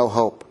has no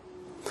hope.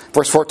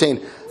 Verse 14,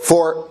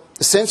 for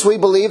since we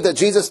believe that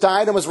Jesus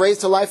died and was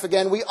raised to life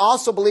again, we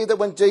also believe that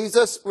when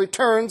Jesus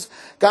returns,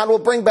 God will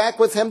bring back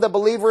with him the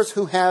believers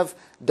who have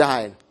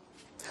died.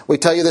 We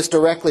tell you this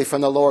directly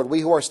from the Lord. We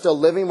who are still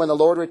living when the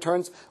Lord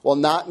returns will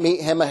not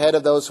meet him ahead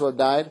of those who have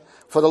died.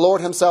 For the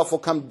Lord himself will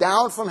come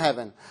down from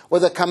heaven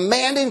with a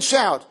commanding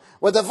shout,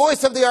 with the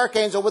voice of the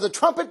archangel, with a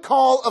trumpet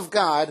call of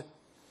God.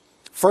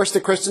 First, the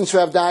Christians who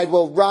have died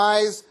will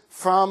rise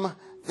from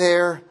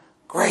their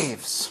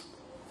graves.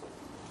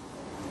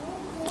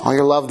 All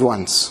your loved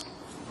ones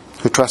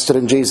who trusted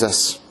in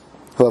Jesus,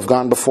 who have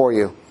gone before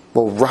you,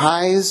 will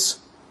rise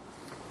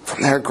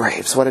from their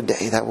graves. What a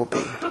day that will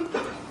be.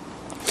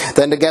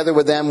 Then together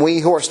with them, we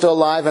who are still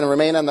alive and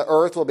remain on the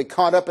earth will be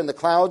caught up in the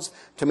clouds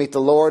to meet the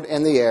Lord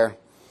in the air.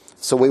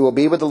 So we will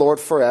be with the Lord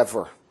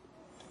forever.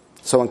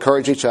 So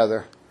encourage each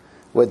other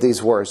with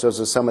these words. Those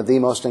are some of the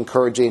most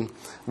encouraging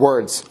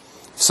words.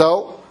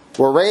 So,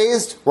 we're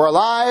raised, we're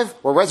alive,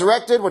 we're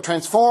resurrected, we're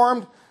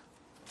transformed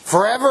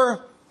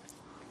forever.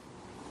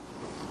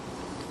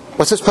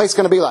 What's this place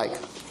going to be like?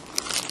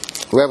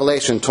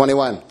 Revelation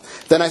 21.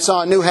 Then I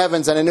saw a new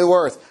heavens and a new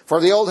earth,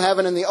 for the old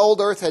heaven and the old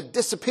earth had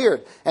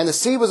disappeared, and the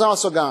sea was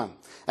also gone.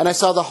 And I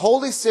saw the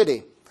holy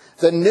city,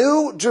 the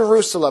new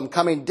Jerusalem,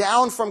 coming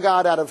down from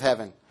God out of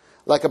heaven,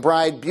 like a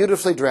bride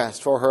beautifully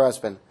dressed for her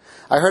husband.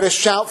 I heard a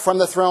shout from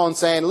the throne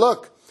saying,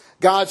 look,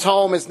 God's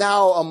home is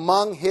now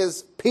among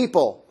his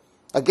people.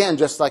 Again,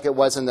 just like it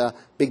was in the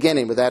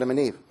beginning with Adam and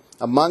Eve.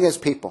 Among his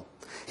people.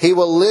 He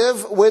will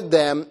live with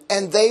them,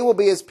 and they will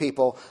be his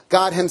people.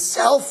 God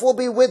himself will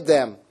be with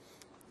them.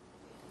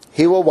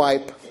 He will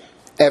wipe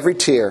every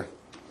tear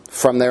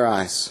from their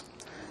eyes.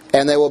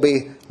 And there will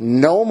be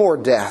no more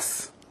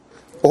death,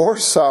 or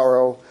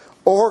sorrow,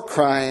 or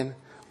crying,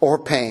 or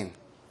pain.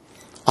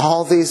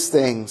 All these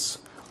things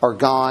are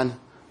gone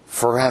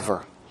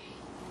forever.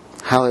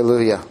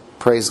 Hallelujah.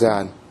 Praise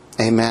God.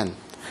 Amen.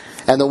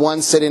 And the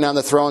one sitting on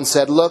the throne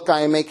said, look,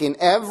 I am making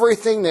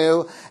everything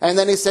new. And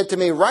then he said to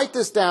me, write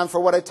this down,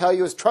 for what I tell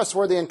you is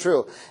trustworthy and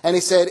true. And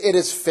he said, it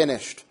is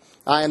finished.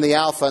 I am the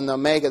Alpha and the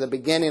Omega, the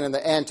beginning and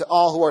the end. To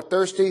all who are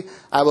thirsty,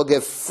 I will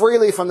give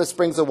freely from the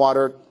springs of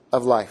water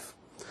of life.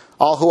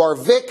 All who are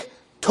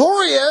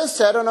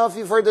victorious, I don't know if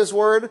you've heard this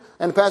word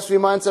in the past few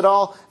months at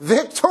all,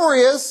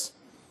 victorious,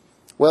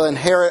 will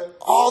inherit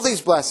all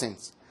these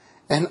blessings.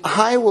 And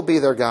I will be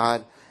their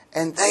God,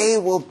 and they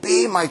will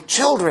be my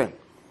children.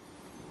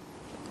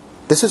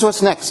 This is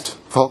what's next,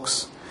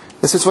 folks.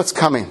 This is what's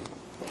coming.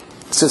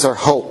 This is our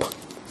hope,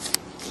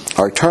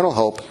 our eternal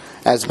hope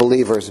as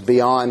believers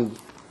beyond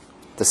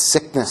the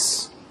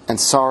sickness and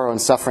sorrow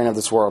and suffering of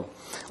this world.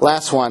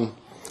 Last one,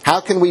 how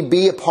can we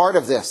be a part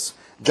of this?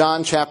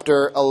 John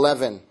chapter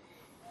 11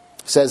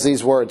 says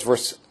these words,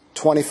 verse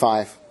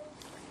 25.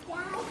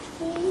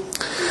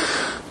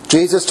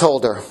 Jesus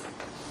told her,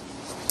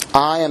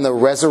 I am the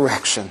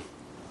resurrection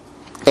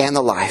and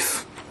the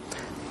life.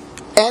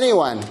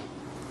 Anyone.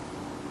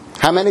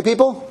 How many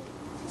people?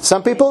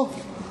 Some people?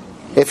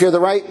 If you're the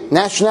right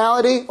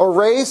nationality or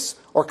race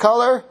or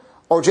color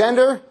or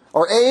gender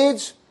or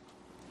age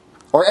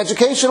or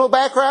educational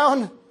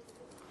background,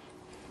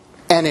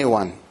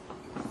 anyone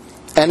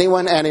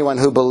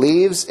who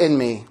believes in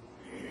me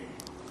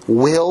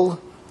will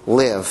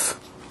live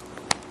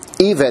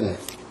even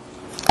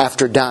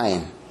after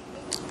dying.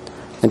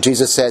 And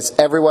Jesus says,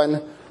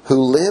 everyone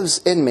who lives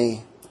in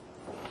me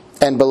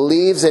and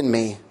believes in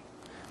me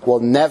will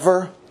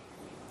never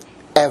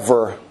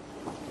ever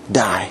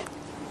die.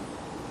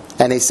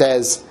 And he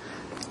says,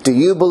 do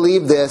you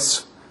believe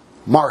this,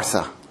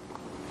 Martha?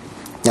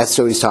 That's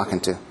who he's talking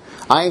to.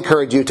 I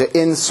encourage you to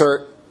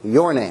insert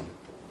your name.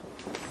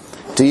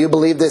 Do you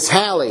believe this,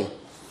 Hallie?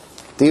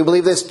 Do you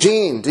believe this,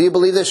 Jean? Do you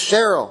believe this,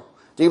 Cheryl?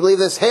 Do you believe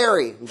this,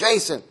 Harry,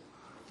 Jason?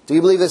 Do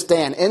you believe this,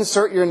 Dan?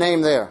 Insert your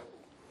name there.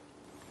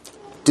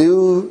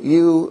 Do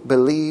you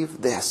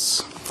believe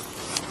this?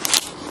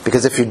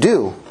 Because if you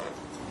do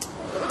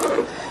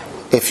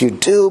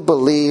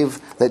believe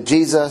that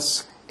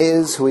Jesus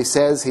is who he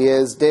says he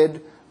is,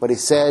 did what he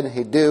said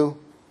he'd do,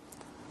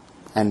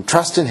 and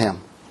trust in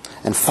him,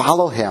 and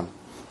follow him,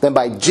 then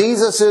by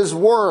Jesus'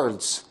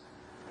 words,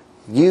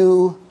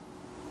 you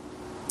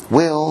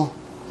will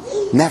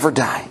never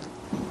die.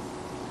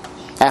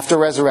 After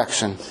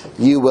resurrection,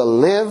 you will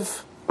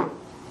live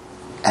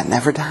and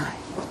never die.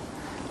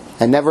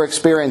 And never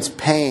experience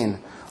pain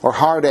or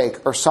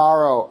heartache or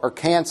sorrow or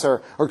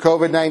cancer or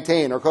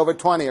COVID-19 or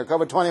COVID-20 or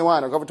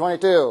COVID-21 or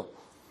COVID-22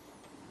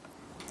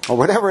 or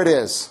whatever it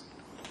is.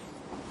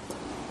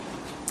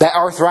 That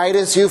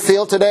arthritis you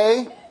feel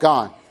today,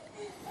 gone.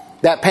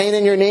 That pain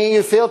in your knee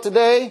you feel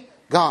today,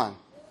 gone.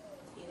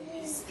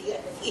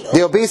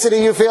 The obesity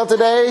you feel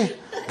today,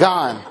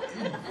 gone.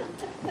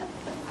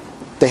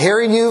 The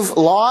hearing you've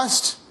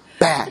lost,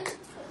 back.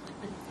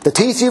 The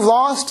teeth you've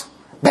lost,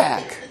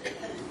 back.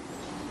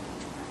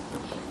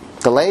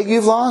 The leg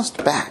you've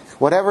lost, back.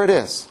 Whatever it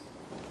is.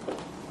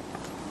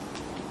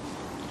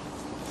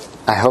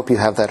 I hope you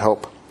have that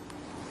hope.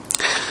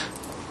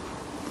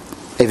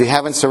 If you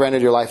haven't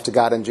surrendered your life to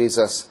God and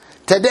Jesus,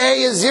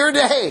 today is your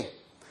day.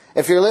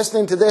 If you're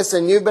listening to this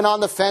and you've been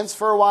on the fence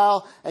for a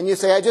while and you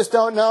say, I just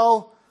don't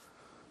know,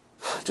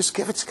 just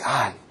give it to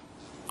God.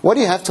 What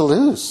do you have to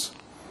lose?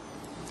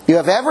 You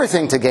have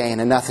everything to gain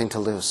and nothing to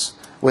lose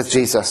with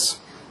Jesus.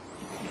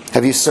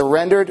 Have you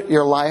surrendered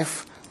your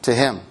life to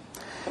Him?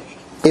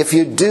 If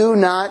you do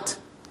not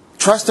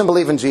trust and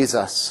believe in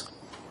Jesus,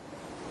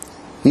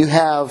 you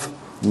have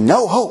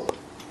no hope.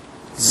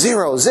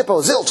 Zero,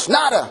 zippo, zilch,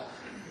 nada.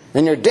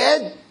 And you're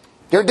dead.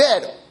 You're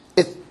dead.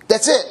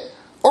 That's it.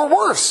 Or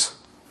worse.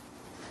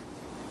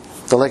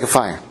 The lake of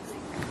fire.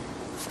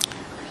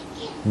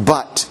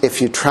 But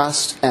if you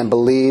trust and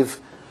believe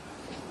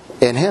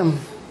in Him,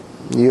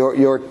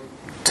 your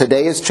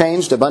today is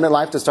changed, abundant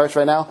life that starts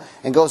right now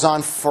and goes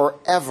on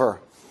forever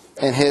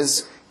in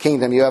His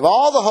kingdom. You have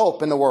all the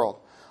hope in the world.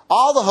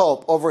 All the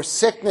hope over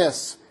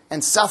sickness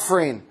and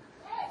suffering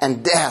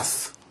and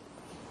death.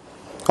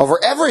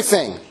 Over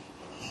everything.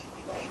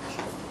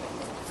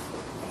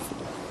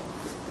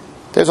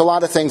 There's a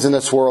lot of things in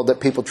this world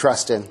that people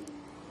trust in.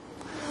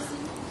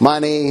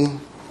 Money,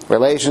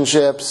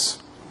 relationships,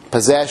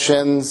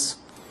 possessions.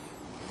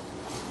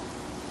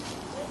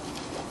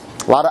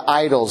 A lot of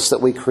idols that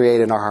we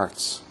create in our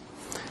hearts.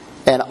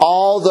 And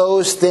all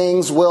those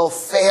things will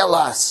fail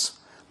us.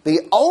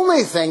 The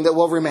only thing that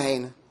will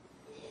remain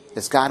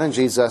is God and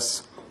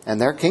Jesus and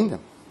their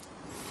kingdom.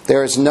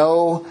 There is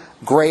no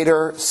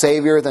greater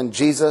Savior than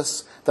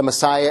Jesus, the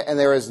Messiah, and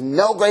there is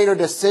no greater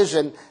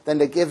decision than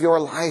to give your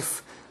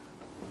life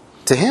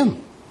to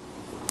Him.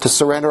 To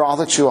surrender all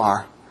that you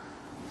are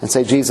and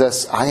say,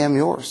 Jesus, I am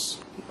yours.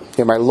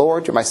 You're my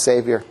Lord, you're my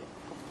Savior.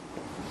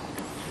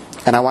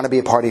 And I want to be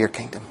a part of your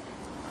kingdom.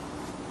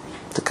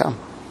 To come.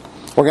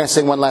 We're going to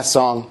sing one last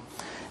song.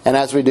 And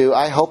as we do,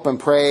 I hope and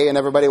pray, and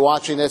everybody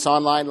watching this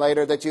online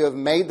later, that you have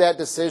made that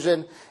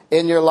decision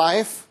in your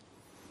life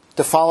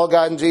to follow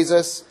God and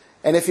Jesus.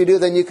 And if you do,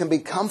 then you can be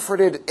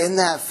comforted in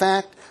that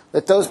fact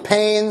that those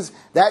pains,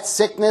 that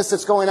sickness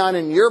that's going on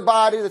in your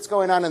body, that's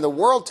going on in the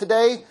world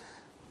today,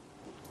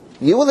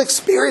 you will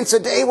experience a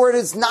day where it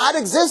is not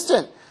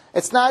existent.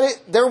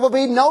 There will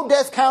be no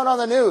death count on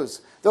the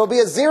news. There will be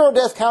a 0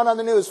 death count on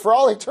the news for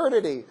all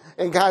eternity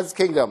in God's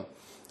kingdom.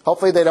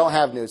 Hopefully they don't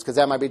have news, because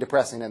that might be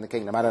depressing in the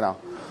kingdom. I don't know.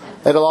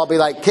 It'll all be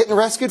like kitten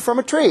rescued from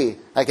a tree.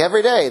 Like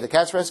every day, the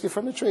cat's rescued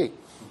from the tree.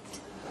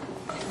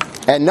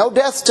 And no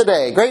deaths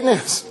today. Great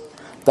news.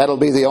 That'll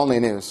be the only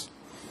news.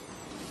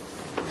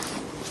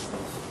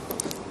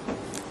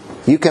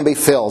 You can be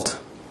filled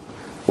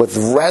with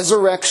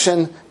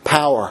resurrection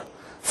power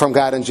from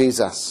God and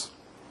Jesus.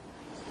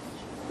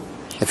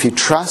 If you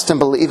trust and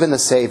believe in the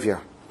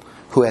Savior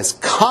who has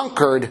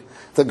conquered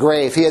the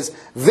grave. He is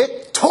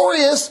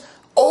victorious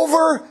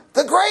over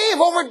the grave,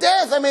 over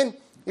death. I mean,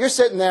 you're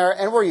sitting there,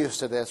 and we're used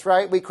to this,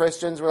 right? We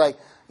Christians, we're like,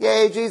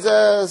 yay,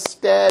 Jesus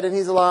dead and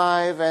He's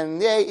alive,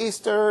 and yay,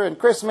 Easter and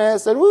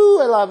Christmas, and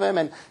woo, I love Him,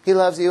 and He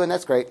loves you, and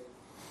that's great.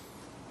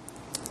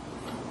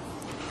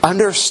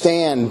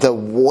 Understand the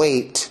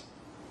weight.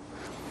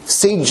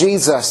 See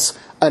Jesus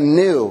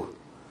anew.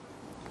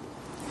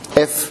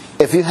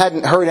 If you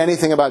hadn't heard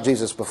anything about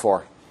Jesus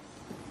before,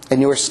 and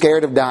you were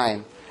scared of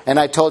dying, and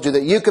I told you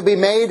that you could be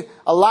made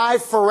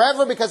alive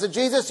forever because of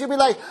Jesus, you'd be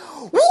like,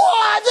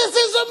 what? This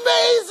is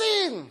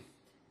amazing!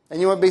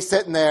 And you would be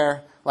sitting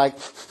there like,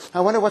 I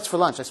wonder what's for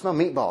lunch. I smell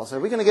meatballs.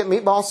 Are we going to get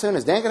meatballs soon?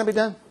 Is Dan going to be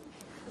done?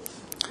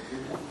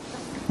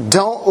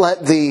 Don't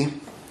let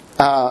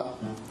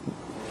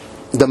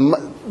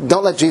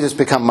don't let Jesus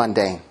become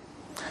mundane.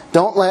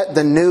 Don't let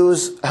the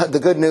news, the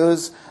good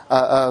news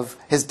of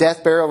His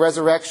death, burial,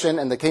 resurrection,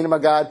 and the kingdom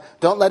of God,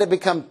 don't let it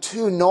become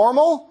too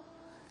normal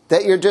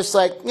that you're just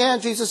like, yeah,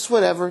 Jesus,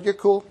 whatever, you're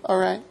cool, all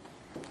right.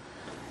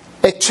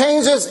 It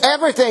changes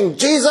everything.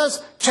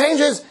 Jesus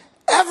changes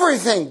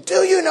everything. Do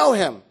you know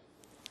Him?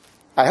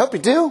 I hope you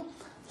do.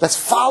 Let's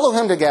follow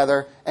Him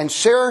together and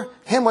share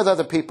Him with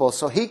other people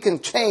so He can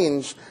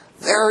change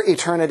their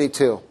eternity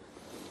too.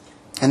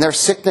 And their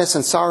sickness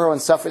and sorrow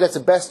and suffering. That's the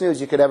best news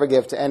you could ever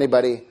give to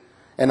anybody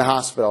in the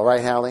hospital,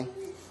 right, Hallie?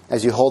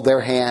 As you hold their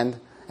hand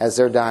as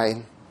they're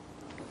dying.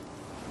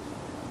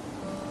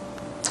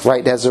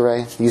 Right,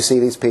 Desiree? You see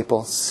these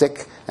people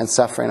sick and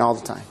suffering all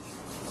the time.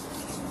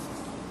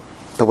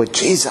 But with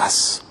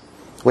Jesus,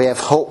 we have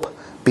hope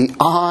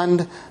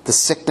beyond the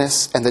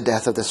sickness and the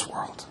death of this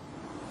world.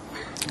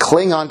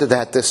 Cling on to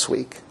that this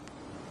week.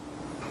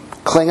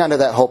 Cling on to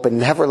that hope and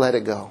never let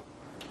it go.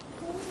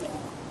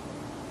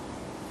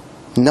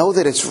 Know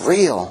that it's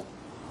real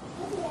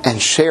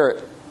and share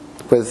it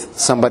with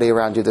somebody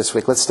around you this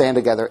week. Let's stand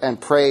together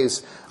and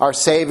praise our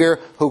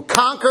Savior who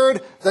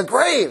conquered the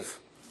grave.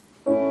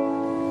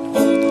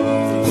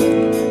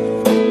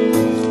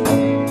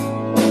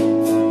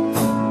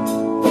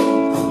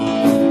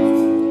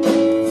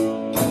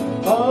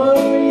 Are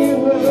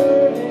you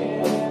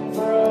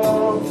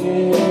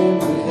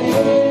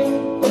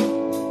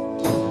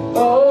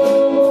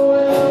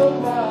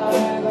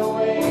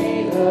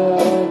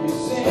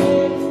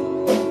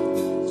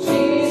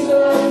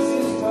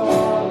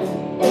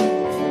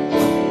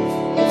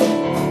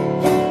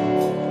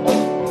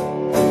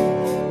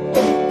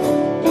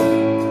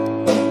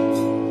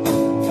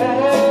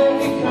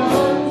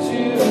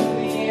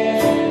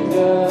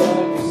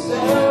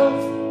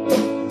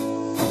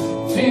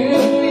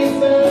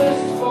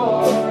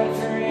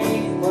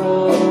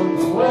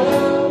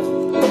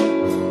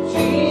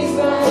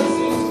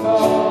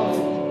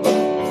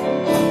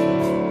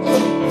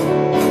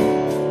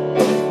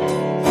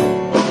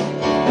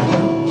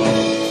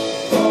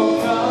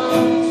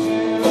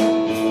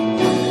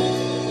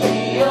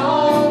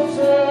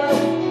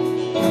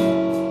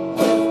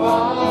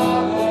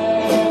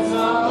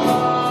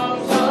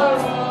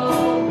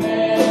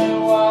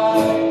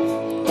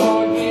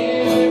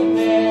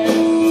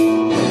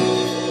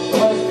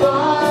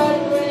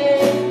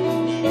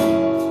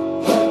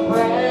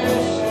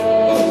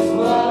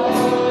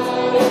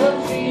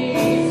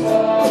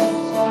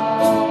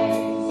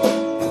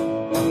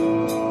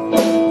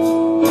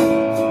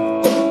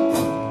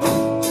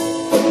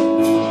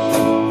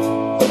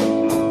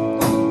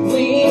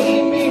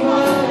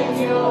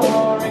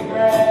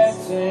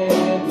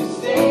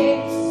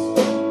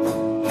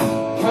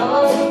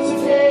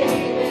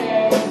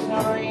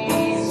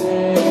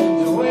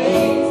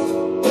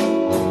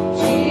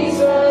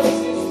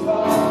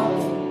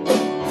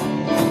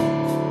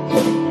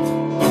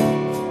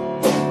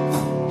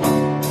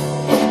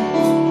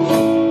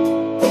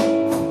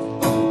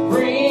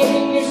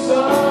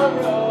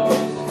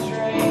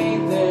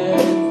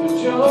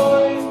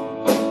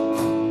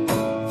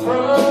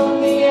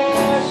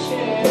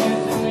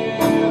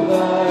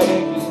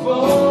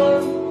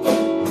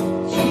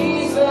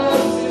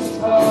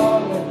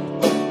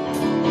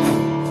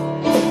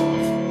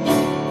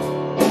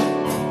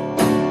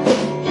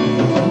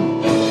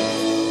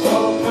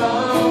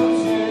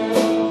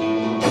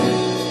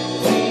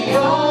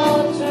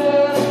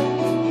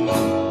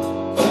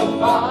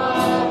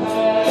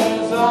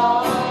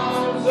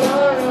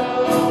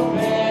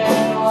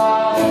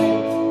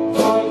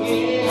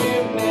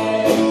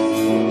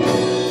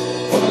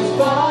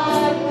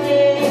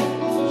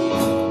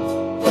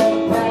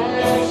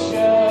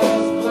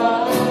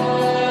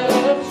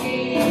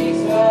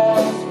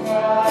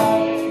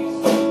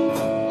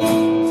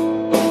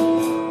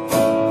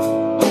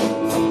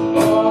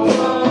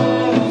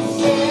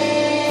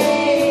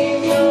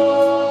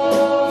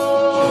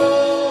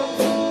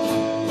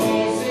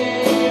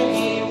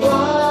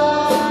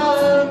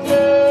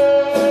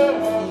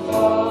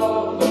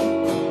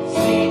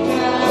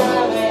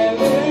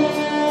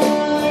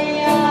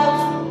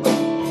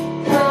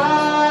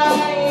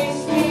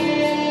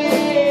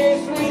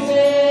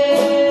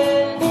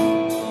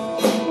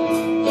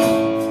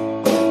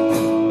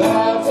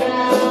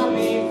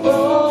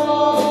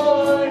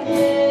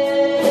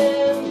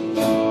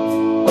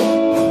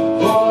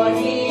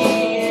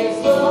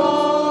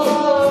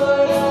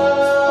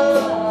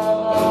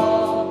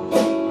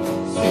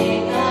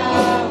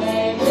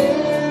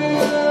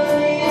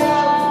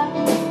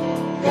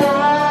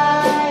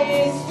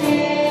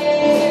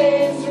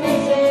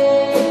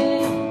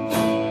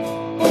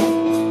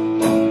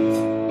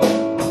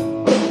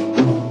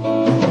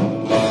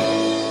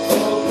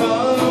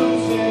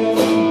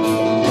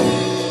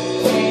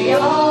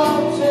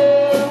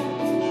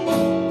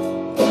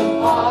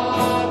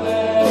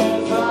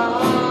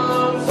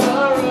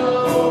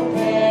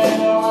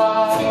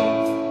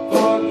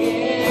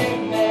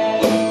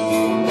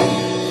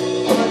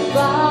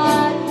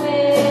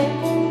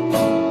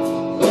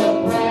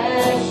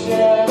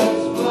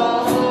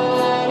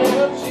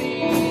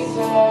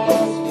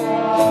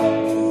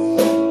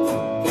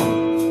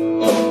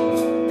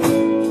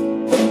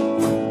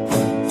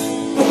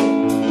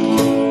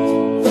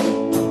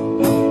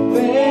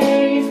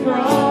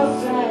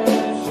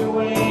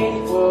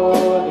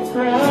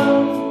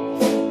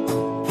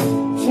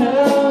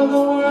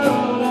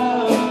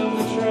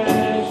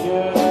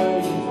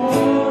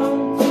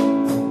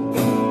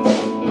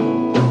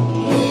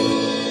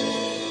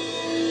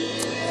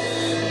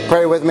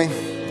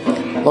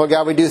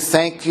God, we do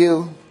thank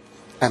you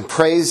and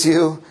praise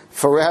you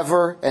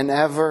forever and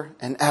ever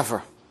and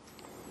ever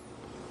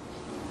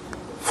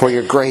for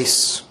your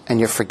grace and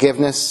your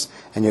forgiveness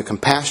and your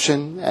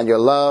compassion and your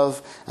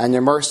love and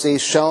your mercy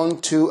shown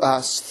to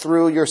us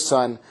through your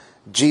Son,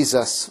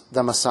 Jesus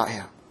the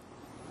Messiah.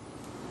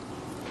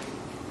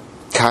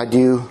 God,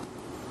 you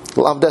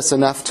loved us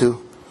enough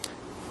to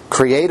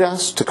create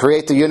us, to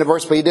create the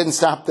universe, but you didn't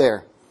stop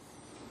there.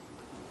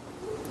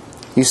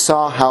 You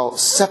saw how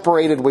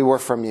separated we were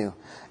from you,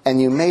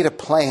 and you made a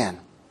plan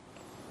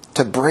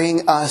to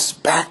bring us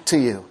back to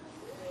you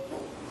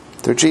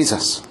through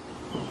Jesus.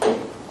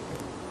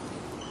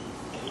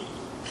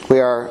 We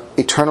are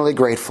eternally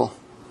grateful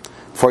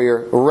for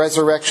your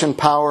resurrection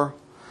power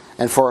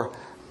and for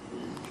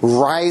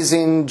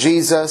raising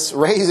Jesus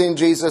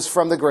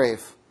from the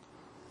grave.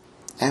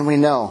 And we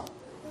know,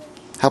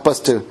 help us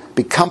to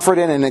be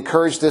comforted and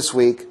encouraged this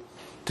week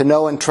to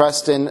know and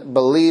trust in,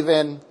 believe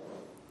in,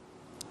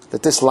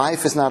 that this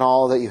life is not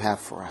all that you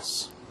have for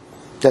us.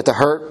 That the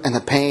hurt and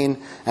the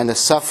pain and the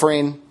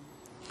suffering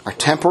are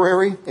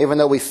temporary, even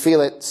though we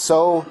feel it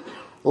so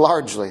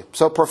largely,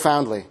 so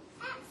profoundly.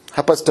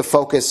 Help us to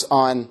focus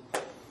on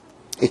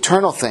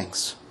eternal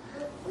things,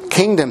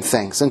 kingdom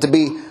things, and to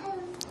be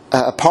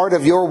a part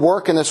of your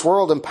work in this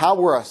world.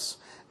 Empower us,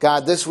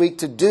 God, this week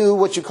to do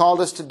what you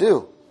called us to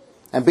do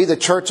and be the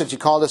church that you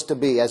called us to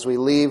be as we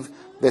leave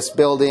this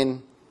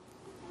building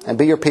and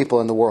be your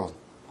people in the world.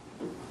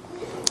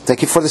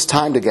 Thank you for this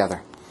time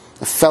together,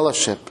 a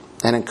fellowship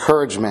and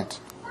encouragement.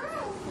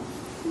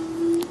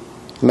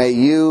 May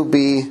you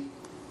be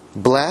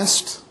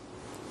blessed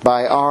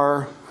by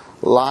our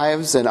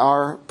lives and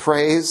our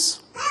praise.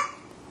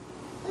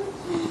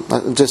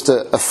 Just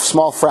a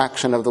small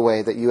fraction of the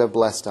way that you have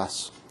blessed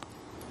us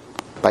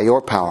by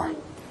your power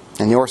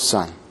and your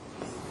Son.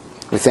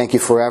 We thank you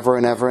forever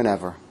and ever and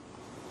ever.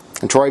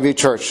 And Troy View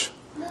Church,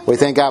 we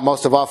thank God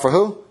most of all for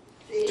who?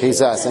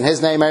 Jesus. In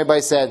His name,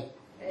 everybody said,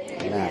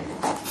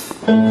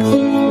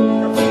 Amen.